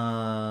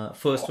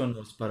 First one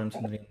was Param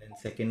Sundari, and then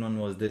second one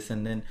was this,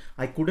 and then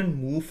I couldn't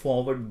move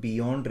forward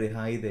beyond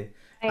Rehaide.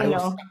 I I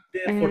was know. stuck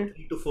there for Mm.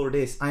 3 to 4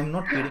 days. I'm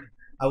not kidding.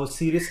 I was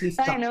seriously I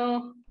stuck.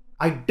 know.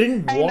 I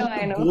didn't I know. want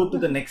to I know. go to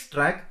the next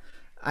track,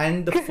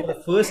 and for the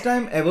first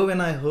time ever,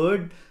 when I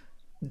heard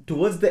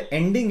towards the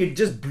ending, it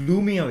just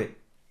blew me away.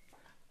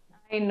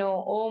 I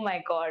know. Oh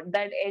my god,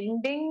 that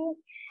ending.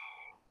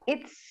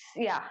 It's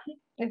yeah.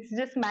 It's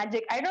just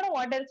magic. I don't know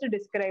what else to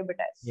describe it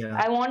as. Yeah,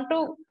 I want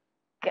to.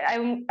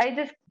 I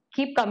just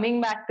keep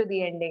coming back to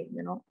the ending.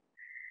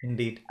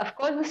 indeed. Of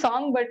course the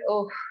song, but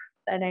oh,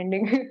 that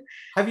ending.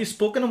 Have you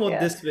spoken about Yeah.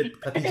 this with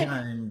Khatija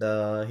and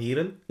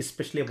Hiral,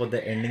 especially about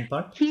the ending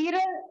part?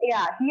 Hiral,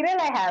 yeah, Hiral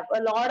I have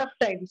a lot of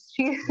times.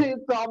 She's Yeah.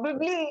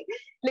 probably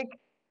like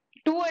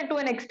to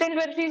an extent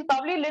where she's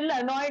probably a little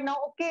annoyed now.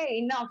 Okay,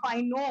 enough.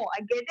 I know.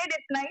 I get it.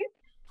 It's nice.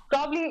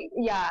 Probably,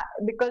 yeah,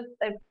 because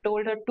I've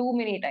told her too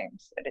many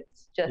times that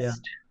it's Yeah.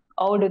 just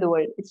out of the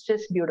world. It's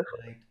just beautiful.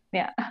 Right.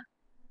 Yeah. Like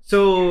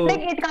So,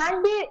 it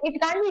can't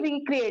be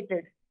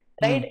recreated,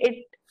 right?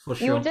 mm, for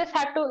You sure. just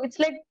have to, it's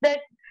like that,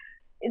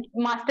 it's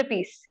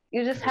masterpiece.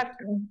 You just have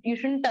Correct. to, you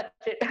shouldn't touch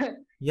it. You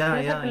Yeah,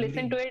 just have yeah, to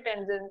listen to indeed. it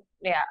and then,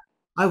 yeah.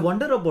 I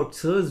wonder about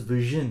Sir's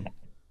vision,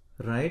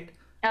 right? It's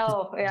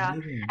Oh, yeah.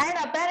 amazing. And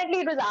apparently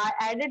it was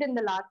added in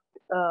the last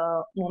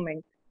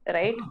moment,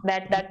 right? Ah,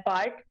 okay. That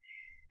part.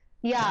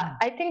 Yeah, Oh,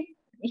 I think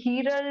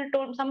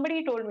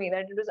somebody told me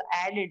that it was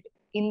added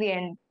in the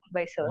end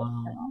by Sir.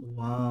 wow,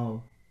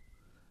 wow.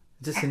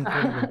 Just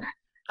incredible.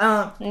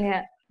 Uh,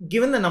 Yeah.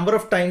 Given the number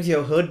of times you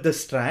have heard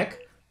this track,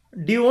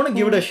 do you want to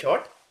give it a Hmm.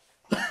 shot?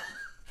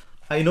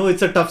 I know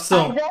it's a tough I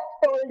song. just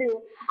told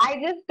you. I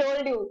just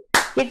told you.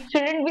 It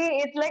shouldn't be.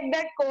 It's like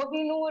that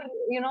Kohinoor,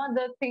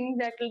 the things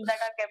that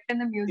are kept in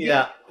the museum.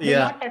 Yeah, Do yeah.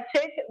 not touch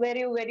it. Where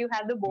you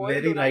have the board.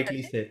 Very Do not touch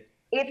rightly it. said.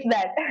 It's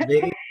that.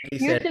 Very rightly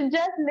You said. should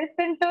just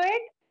listen to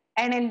it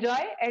and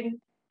enjoy. And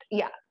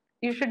yeah,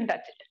 you shouldn't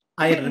touch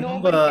I it. Nobody can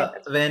remember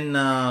touch when,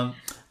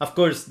 of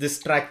course,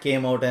 this track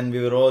came out, and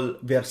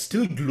we are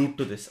still glued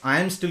to this. I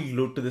am still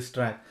glued to this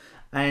track.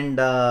 And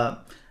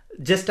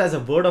just as a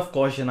word of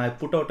caution, I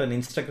put out an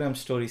Instagram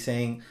story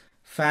saying,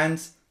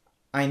 fans,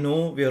 I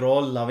know we are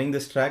all loving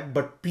this track,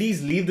 but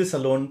please leave this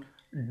alone.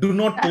 Do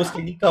not it. post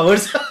any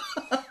covers.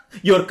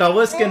 Your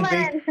covers Oh can wait.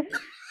 man.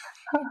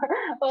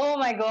 Oh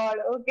my god.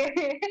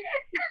 Okay.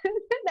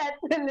 That's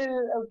a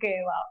little okay.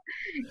 Wow.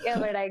 Yeah,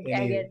 but I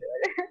get Anyway. it.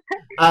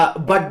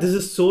 But Yeah. this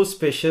is so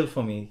special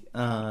for me.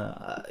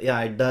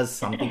 Yeah, it does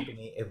something to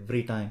me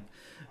every time.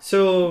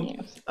 So,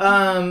 Yes.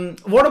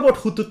 what about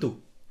Hututu?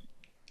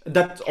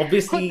 That's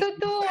obviously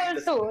Hututu you sang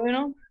the song.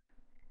 also.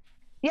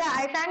 Yeah,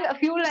 I sang a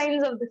few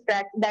lines of this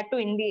track. That too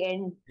in the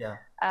end. Yeah,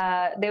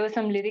 There was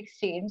some lyrics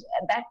change.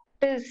 That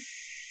is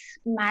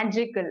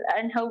magical,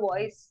 and her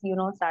voice.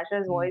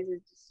 Sasha's mm, voice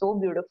is just so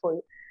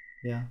beautiful.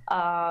 yeah,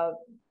 Uh,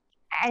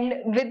 and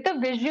with the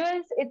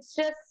visuals, it's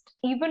just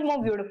even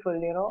more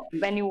beautiful.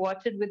 When you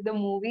watch it with the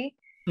movie.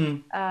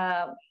 mm,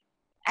 Uh,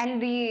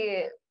 and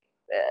the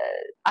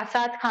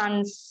Asad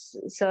Khan's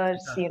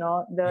sirs,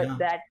 the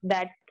yeah,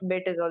 that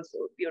bit is also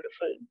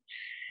beautiful.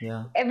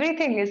 yeah,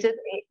 Everything is just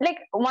like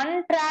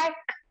one track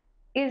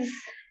is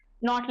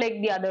not like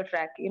the other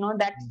track.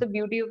 That's mm, the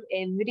beauty of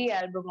every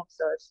album of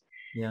sirs.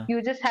 yeah,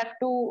 You just have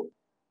to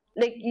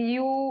like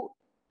you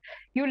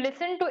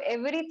listen to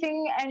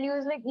everything and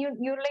you're like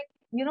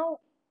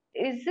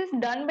is this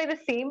done by the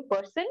same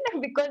person?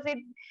 Because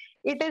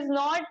it is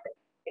not.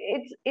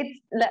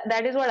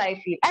 That is what I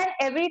feel. And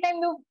every time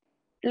you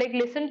like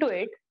listen to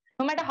it,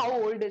 no matter how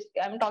old is,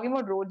 I'm talking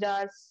about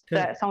Roja's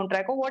correct.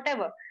 soundtrack or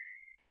whatever,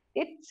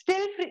 it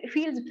still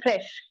feels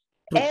fresh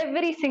True,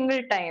 every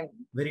single time.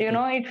 very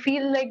true. It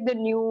feels like the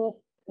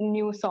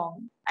new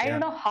song. I don't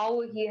Yeah, know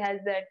how he has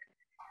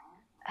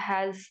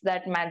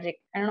that magic.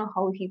 I don't know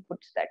how he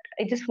puts that.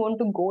 I just want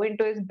to go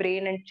into his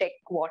brain and check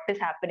what is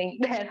happening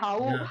there. How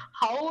yeah,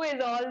 how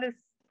is all this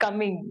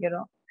coming?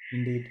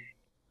 indeed.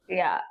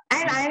 Yeah.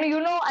 And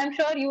I'm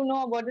sure you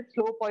know about the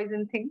slow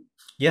poison thing.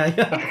 Yeah,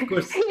 yeah, of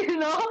course. you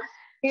know,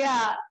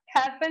 yeah,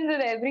 happens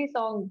with every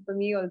song for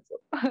me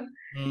also.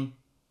 Mm.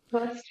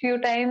 First few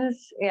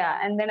times, yeah,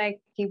 and then I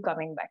keep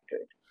coming back to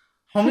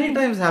How many it.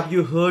 times have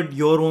you heard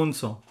your own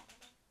song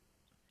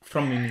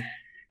from Mimi?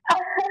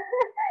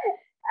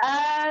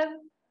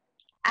 um,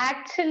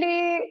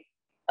 Actually,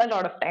 a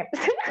lot of times.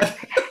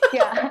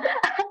 Yeah,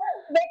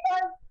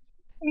 because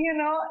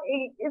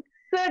it's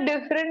so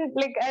different.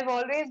 Like I've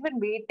always been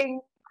waiting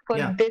for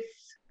Yeah, this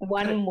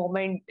one correct.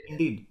 moment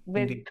Indeed,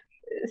 with indeed.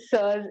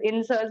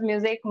 Sir's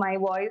music, my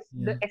voice,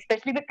 Yeah.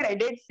 especially the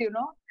credits.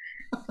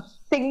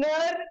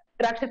 Singer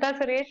Rakshita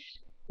Suresh,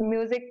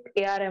 music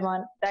AR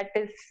Rahman. That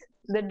is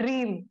the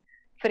dream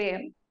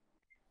frame.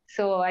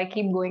 So I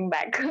keep going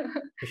back.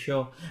 For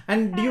sure.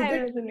 And do you I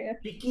get listen, yeah.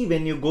 picky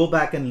when you go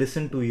back and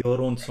listen to your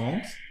own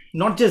songs?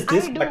 Not just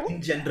this, I but do.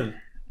 in general.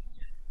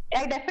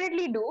 I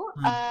definitely do.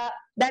 Hmm.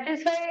 That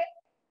is why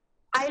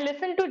I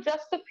listen to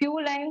just a few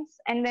lines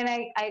and then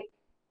I'm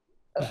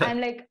Right.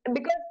 like,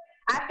 because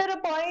after a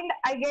point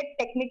I get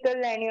technical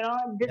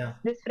and this Yeah.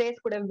 this phrase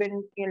could have been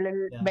a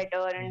little Yeah.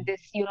 better Yeah. and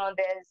this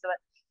there's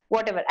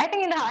whatever. I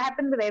think it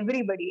happens with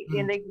everybody.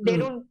 Hmm. Like they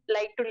Hmm. don't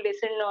like to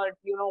listen or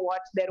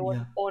watch their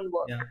Yeah. own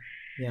work. Yeah.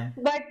 Yeah.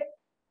 But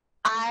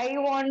I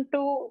want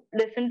to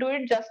listen to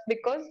it just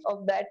because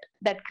of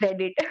that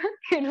credit,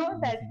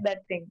 Amazing. that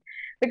thing,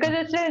 because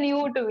it's still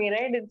new to me,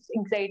 right? It's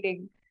exciting.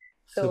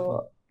 Super.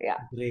 So yeah.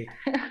 Great.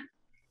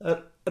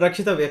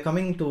 Rakshita, we are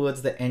coming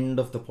towards the end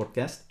of the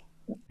podcast,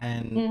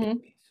 and it's Hmm.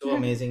 been so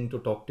amazing to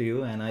talk to you.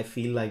 And I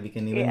feel like we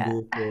can even Yeah. go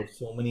for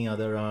so many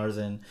other hours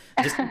and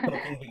just keep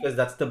talking because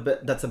that's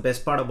the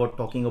best part about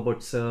talking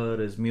about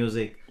Sir is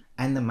music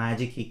and the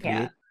magic he Yeah.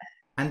 creates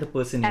and the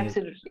person he is.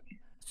 Absolutely.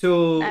 So,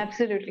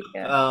 Absolutely.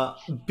 Yeah. uh,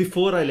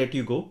 before I let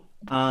you go,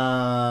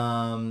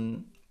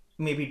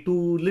 maybe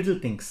two little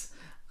things.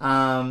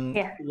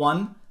 Yeah.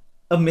 One,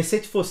 a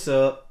message for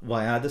Sir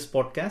via this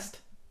podcast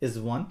is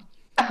one,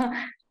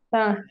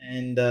 Uh,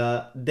 and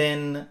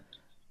then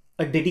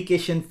a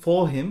dedication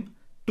for him.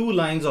 Two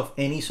lines of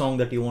any song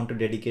that you want to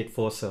dedicate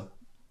for Sir.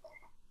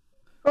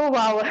 oh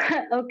wow.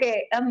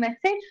 Okay. A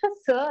message for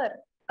Sir.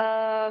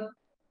 Uh,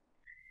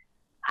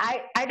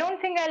 I don't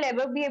think I'll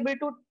ever be able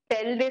to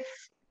tell this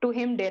to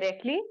him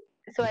directly.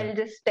 So Right. I'll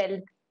just tell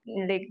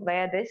like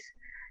via this.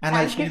 And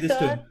I'll Thank you, share this to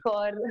sir, him.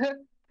 for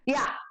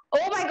yeah.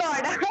 Oh my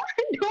God,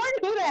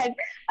 don't do that.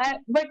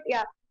 But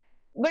yeah,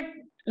 but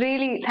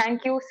really,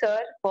 thank you, sir,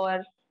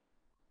 for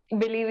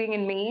believing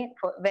in me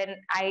when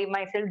I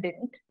myself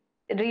didn't.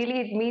 Really,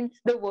 it means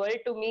the world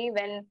to me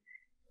when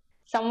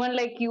someone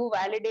like you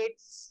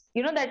validates.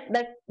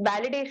 That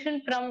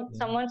validation from Yeah,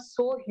 someone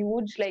so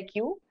huge like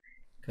you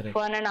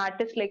for correct. an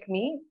artist like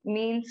me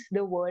means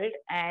the world,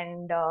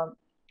 and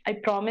I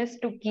promise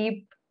to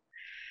keep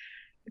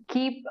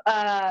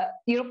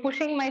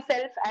pushing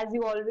myself as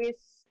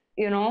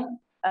you know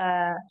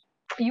uh,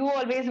 you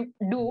always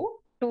do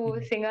to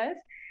Mhm. singers,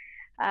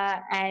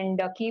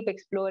 and keep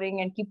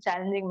exploring and keep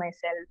challenging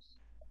myself,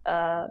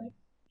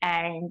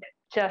 and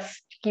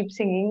just keep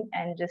singing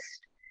and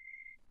just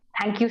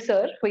thank you,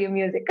 sir, for your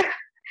music.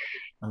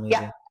 Yeah,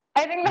 Amazing.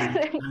 I think that's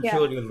And it. I'm Yeah.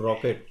 sure you'll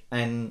rock it.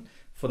 And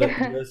for the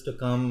years to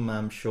come,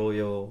 I'm sure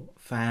your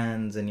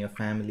fans and your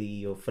family,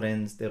 your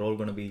friends, they're all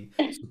going to be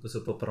super,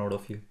 super proud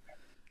of you.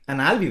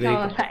 And I'll be very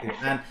Oh, proud of you.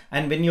 thanks.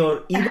 And when you're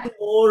even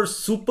more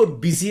super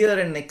busier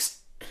and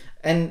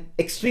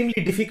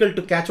extremely difficult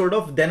to catch hold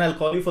of, then I'll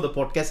call you for the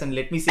podcast and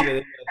let me see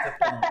whether you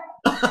accept or not.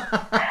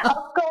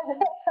 Of course.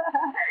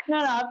 No,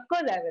 no, of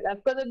course I will. Of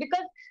course,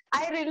 because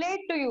I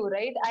relate to you,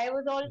 right? I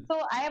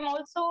am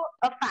also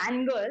a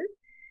fangirl,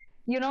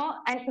 and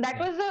that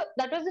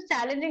Yeah, was a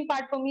challenging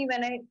part for me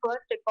when I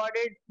first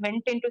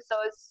went into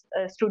Sir's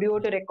studio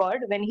to record,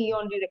 when he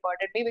only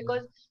recorded me, yeah,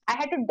 because I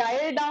had to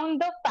dial down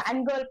the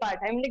fangirl part.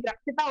 I'm like,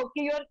 Rakshita,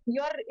 okay,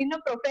 you're in a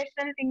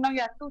professional thing now,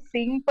 you have to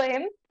sing for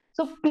him.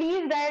 So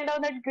please dial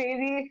down that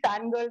crazy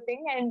fangirl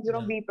thing and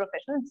yeah. be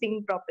professional, sing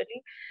properly.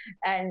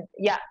 And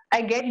yeah,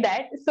 I get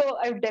that. So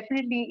I'll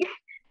definitely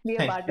be a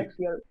Thank part of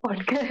you. your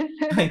podcast.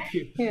 Thank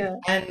you. Yeah.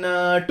 And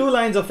two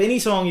lines of any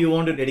song you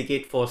want to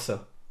dedicate for, sir.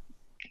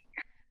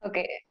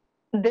 Okay.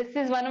 This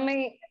is one of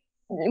my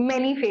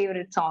many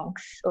favorite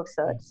songs of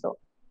Sir. So,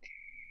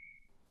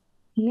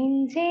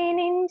 நெஞ்சே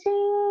நெஞ்சே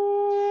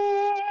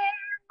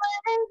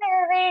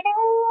மறந்துவிடு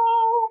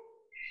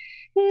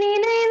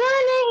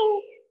நினைவலை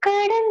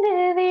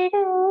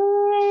கடந்துவிடு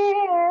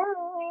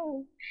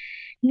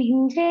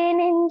நெஞ்சே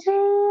நெஞ்சே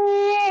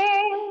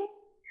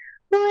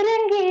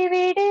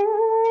உறங்கிவிடு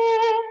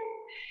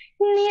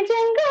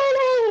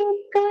நிஜங்களை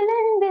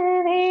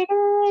கலந்துவிடு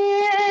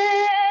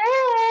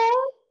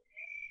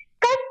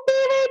கட்டி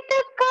வைத்த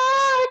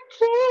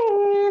காற்றே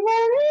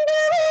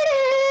வந்துவிடு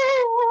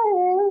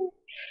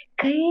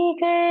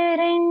கைகள்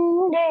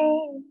ரெண்டை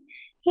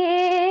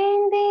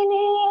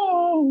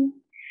ஏந்தினேன்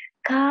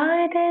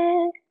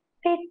காதல்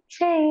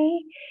பிச்சை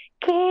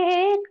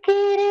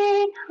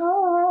கேட்கிறேன்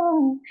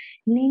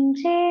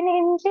நெஞ்சே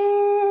நெஞ்சே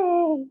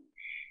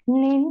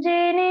நெஞ்சே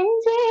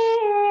நெஞ்சே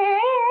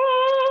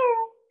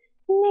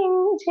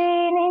நெஞ்சே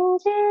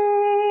நெஞ்சே.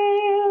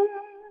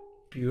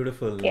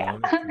 Beautiful. Yeah.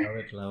 Love it. Love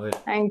it. Love it.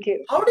 Thank you.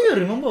 How do you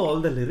remember all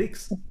the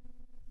lyrics?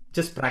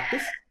 Just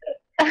practice?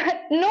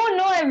 No,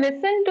 no, I've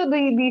listened to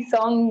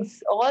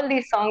all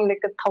these songs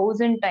like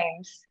 1,000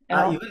 times.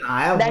 Even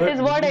I have That heard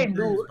is what I million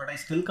times, do. but I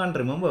still can't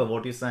remember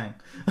what you sang.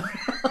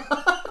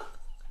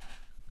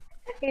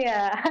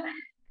 Yeah.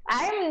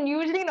 I'm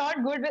usually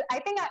not good with. I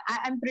think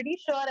I'm pretty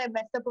sure I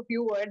messed up a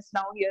few words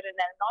now here and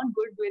I'm not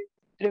good with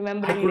I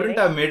remembering couldn't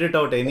lyrics. have made it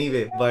out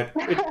anyway, but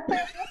it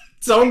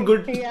sound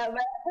good. Yeah,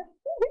 but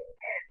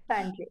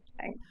thank you.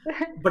 Thanks.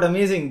 But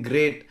amazing,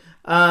 great.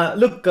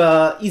 Look,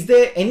 is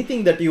there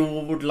anything that you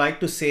would like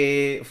to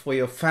say for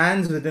your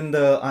fans within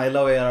the I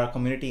Love ARR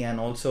community and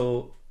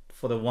also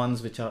for the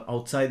ones which are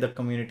outside the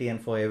community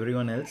and for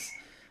everyone else?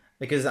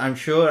 Because I'm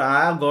sure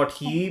I've got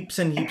heaps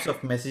and heaps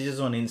of messages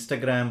on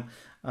Instagram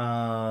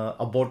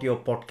about your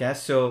podcast.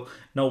 So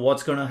now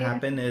what's going to Yeah.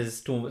 happen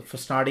is for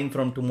starting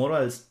from tomorrow,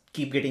 I'll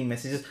keep getting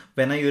messages.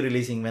 When are you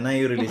releasing? When are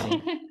you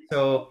releasing?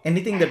 So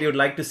anything that you'd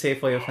like to say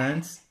for your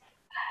fans?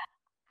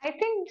 I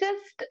think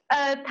just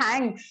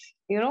thanks.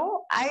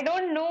 I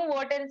don't know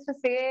what else to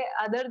say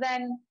other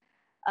than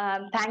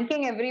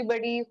thanking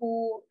everybody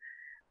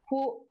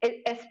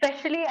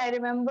especially I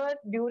remember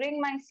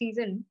during my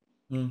season,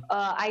 Mm,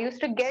 I used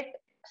to get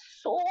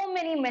so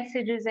many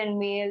messages and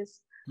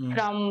mails mm,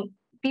 from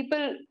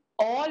people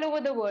all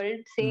over the world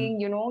mm, saying,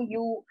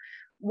 you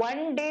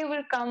one day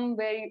will come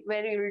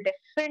where you'll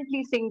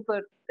definitely sing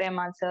for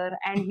Rehman sir,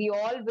 and we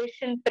all wish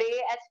and pray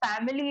as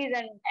families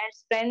and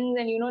as friends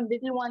and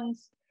little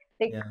ones,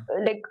 like yeah.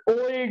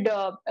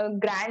 old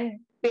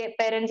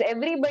grandparents,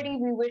 everybody.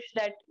 We wish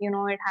that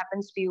it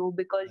happens to you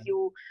because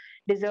you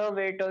deserve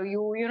it, or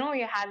you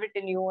have it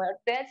in you.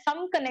 There's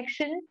some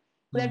connection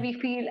that Mm, we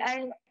feel,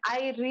 and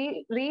I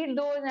read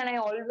those and I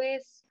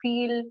always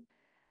feel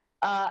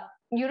uh,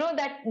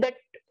 that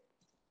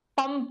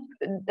pump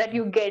that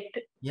you get.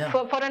 yeah,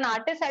 For an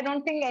artist, I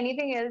don't think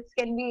anything else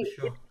for it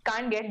sure.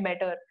 can't get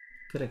better.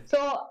 Correct. So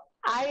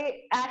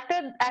I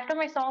after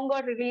my song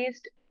got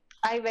released,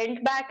 I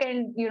went back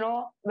and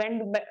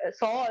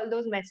saw all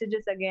those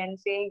messages again,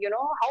 saying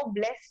how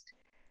blessed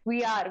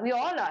we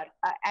all are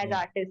as Yeah.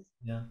 artists,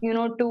 Yeah.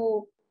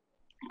 to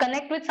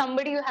connect with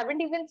somebody you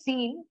haven't even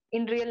seen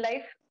in real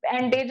life,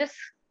 and they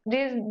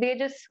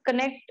just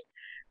connect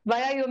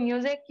via your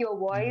music, your Mm,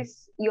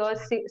 voice, your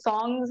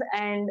songs,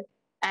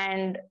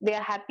 and they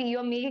are happy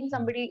you're making mm,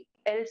 somebody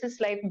else's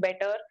life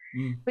better,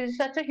 mm, which is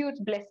such a huge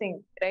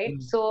blessing, right?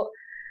 mm, So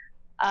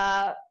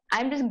uh,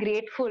 I'm just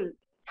grateful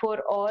for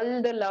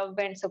all the love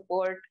and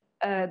support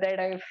that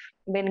I've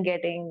been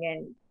getting,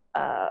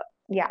 and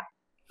yeah,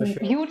 for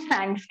sure. huge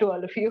thanks to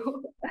all of you.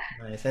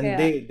 Nice. And Yeah.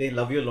 they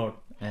love you a lot.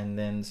 And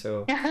then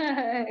so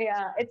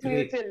Yeah, it's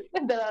great. mutual.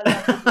 The love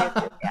is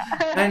mutual.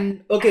 Yeah.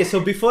 And okay, so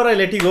before I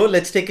let you go,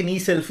 let's take an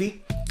e-selfie.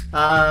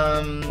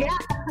 Yeah.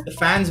 The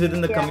fans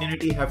within the Yeah.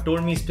 community have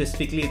told me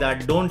specifically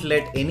that don't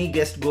let any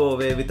guest go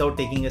away without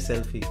taking a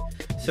selfie.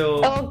 So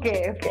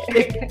Okay.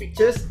 take two Okay.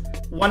 pictures.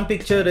 One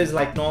picture is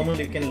like normal,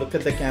 you can look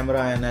at the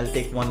camera and I'll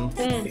take one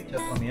Mm. picture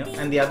from here.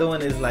 And the other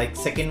one is like,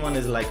 second one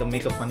is like a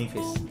make a funny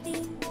face.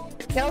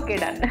 Okay.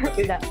 Done.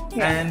 Okay? Done.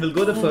 Yeah. And we'll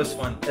go the first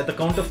one at the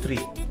count of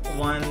three.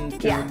 One,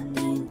 Yeah.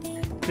 two,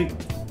 three.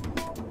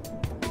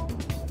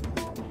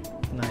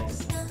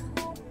 Nice.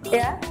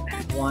 Yeah.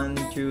 One,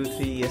 two,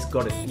 three. Yes,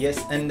 got it.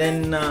 Yes, and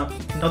then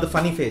now the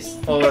funny face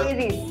or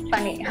Crazy.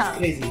 Funny. Huh.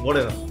 crazy,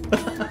 whatever.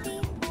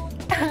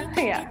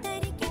 Yeah.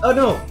 Oh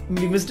no,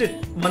 we missed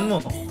it. One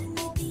more.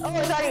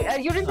 Oh, sorry.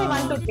 You didn't say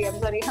one, Uh, two, three. I'm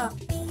sorry.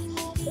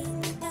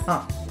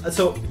 Huh.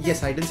 so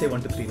yes, I didn't say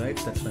one, two, three, right?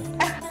 That's right.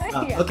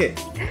 Yeah. Okay.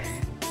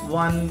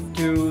 One,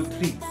 two,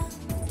 three.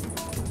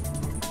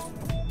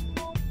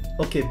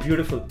 Okay,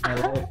 beautiful. I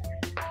love it.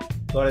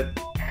 Got it.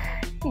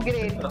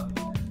 Great.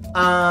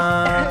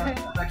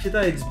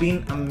 Rakshita, it's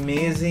been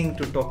amazing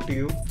to talk to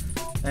you.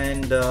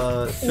 And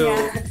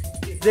Yeah.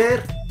 is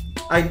there,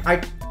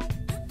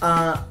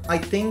 I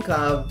think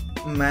I've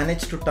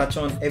managed to touch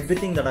on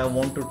everything that I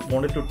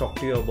wanted to talk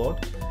to you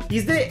about.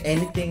 Is there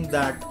anything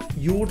that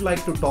you would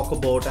like to talk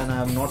about and I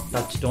have not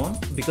touched on?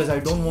 Because I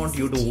don't want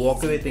you to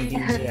walk away thinking,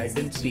 hey, I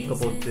didn't speak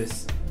about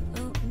this.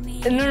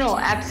 No,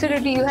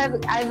 absolutely.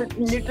 I've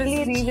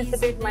literally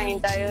revisited my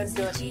entire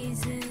journey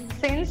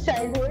since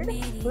childhood,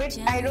 which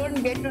I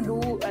don't get to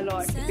do a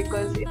lot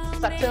because it's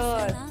such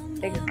a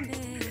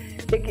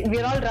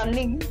we're all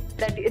running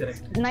that it's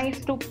Correct.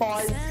 nice to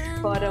pause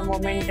for a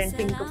moment and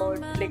think about,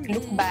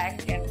 look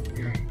back and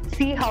Yeah.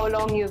 see how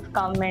long you've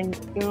come, and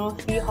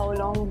see how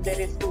long there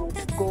is to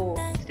go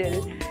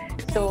still.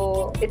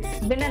 So it's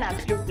been an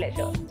absolute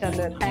pleasure,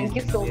 Chandra. Thank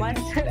you Amazing, so much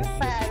amazing.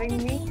 for having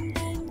me,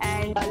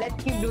 and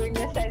let's keep doing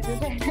this as you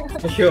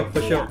said. For sure,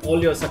 for sure. Yeah.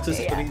 All your success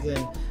Yeah. stories,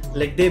 and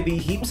let there be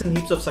heaps and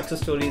heaps of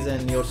success stories,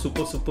 and you're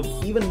super,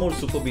 even more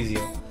super busy.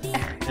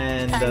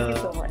 And Thank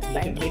you so much.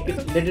 make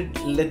it, Thank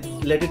you.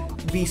 let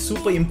it be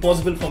super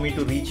impossible for me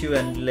to reach you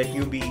and let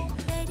you be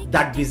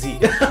that busy.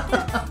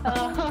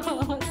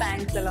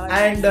 Thanks a lot.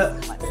 And Thank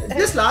you so much.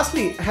 just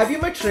lastly, have you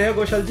met Shreya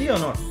Ghoshal or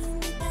not?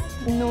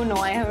 No,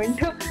 I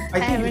haven't. I I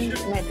think you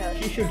haven't met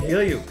her. she should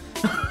hear you.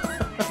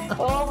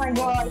 Oh my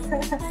god.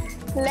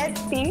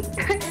 Let's see.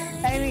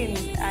 I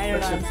mean, I don't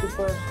know. I'm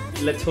super.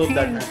 Let's hope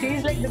that.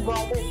 She's like the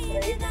goddess,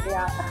 right?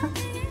 Yeah.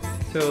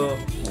 So,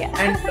 Yeah.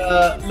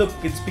 and look,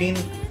 it's been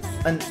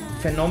a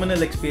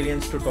phenomenal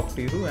experience to talk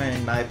to you,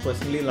 and I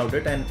personally loved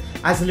it. And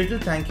as a little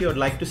thank you, I'd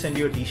like to send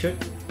you a T-shirt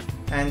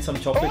and some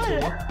chocolates Oh,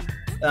 over.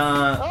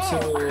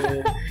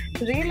 oh,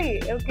 So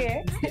really?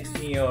 Okay. text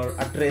me your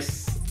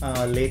address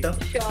later,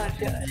 Sure,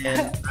 and sure.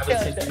 I will Sure,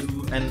 send sure.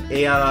 you an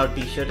ARR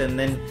t-shirt. And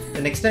then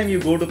the next time you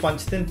go to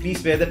Panchatan,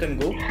 please wear that and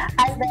go.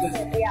 I'll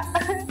wear it.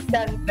 Yeah.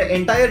 Done. The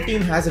entire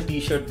team has a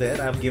t-shirt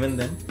there. I've given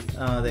them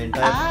the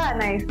entire. Ah,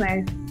 nice,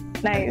 nice,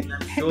 nice. And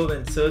I'm sure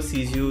when Sir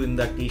sees you in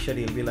that t-shirt,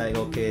 he'll be like,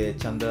 okay,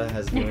 Chandra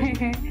has given.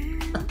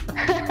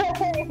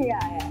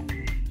 Yeah.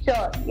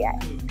 Sure, yeah.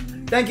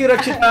 Thank you,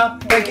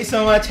 Rakshita. Thank you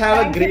so much. Have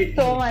a Thank great you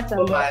so day. much,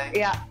 Chandra. Bye-bye.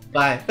 Yeah.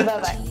 Bye.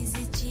 Bye-bye.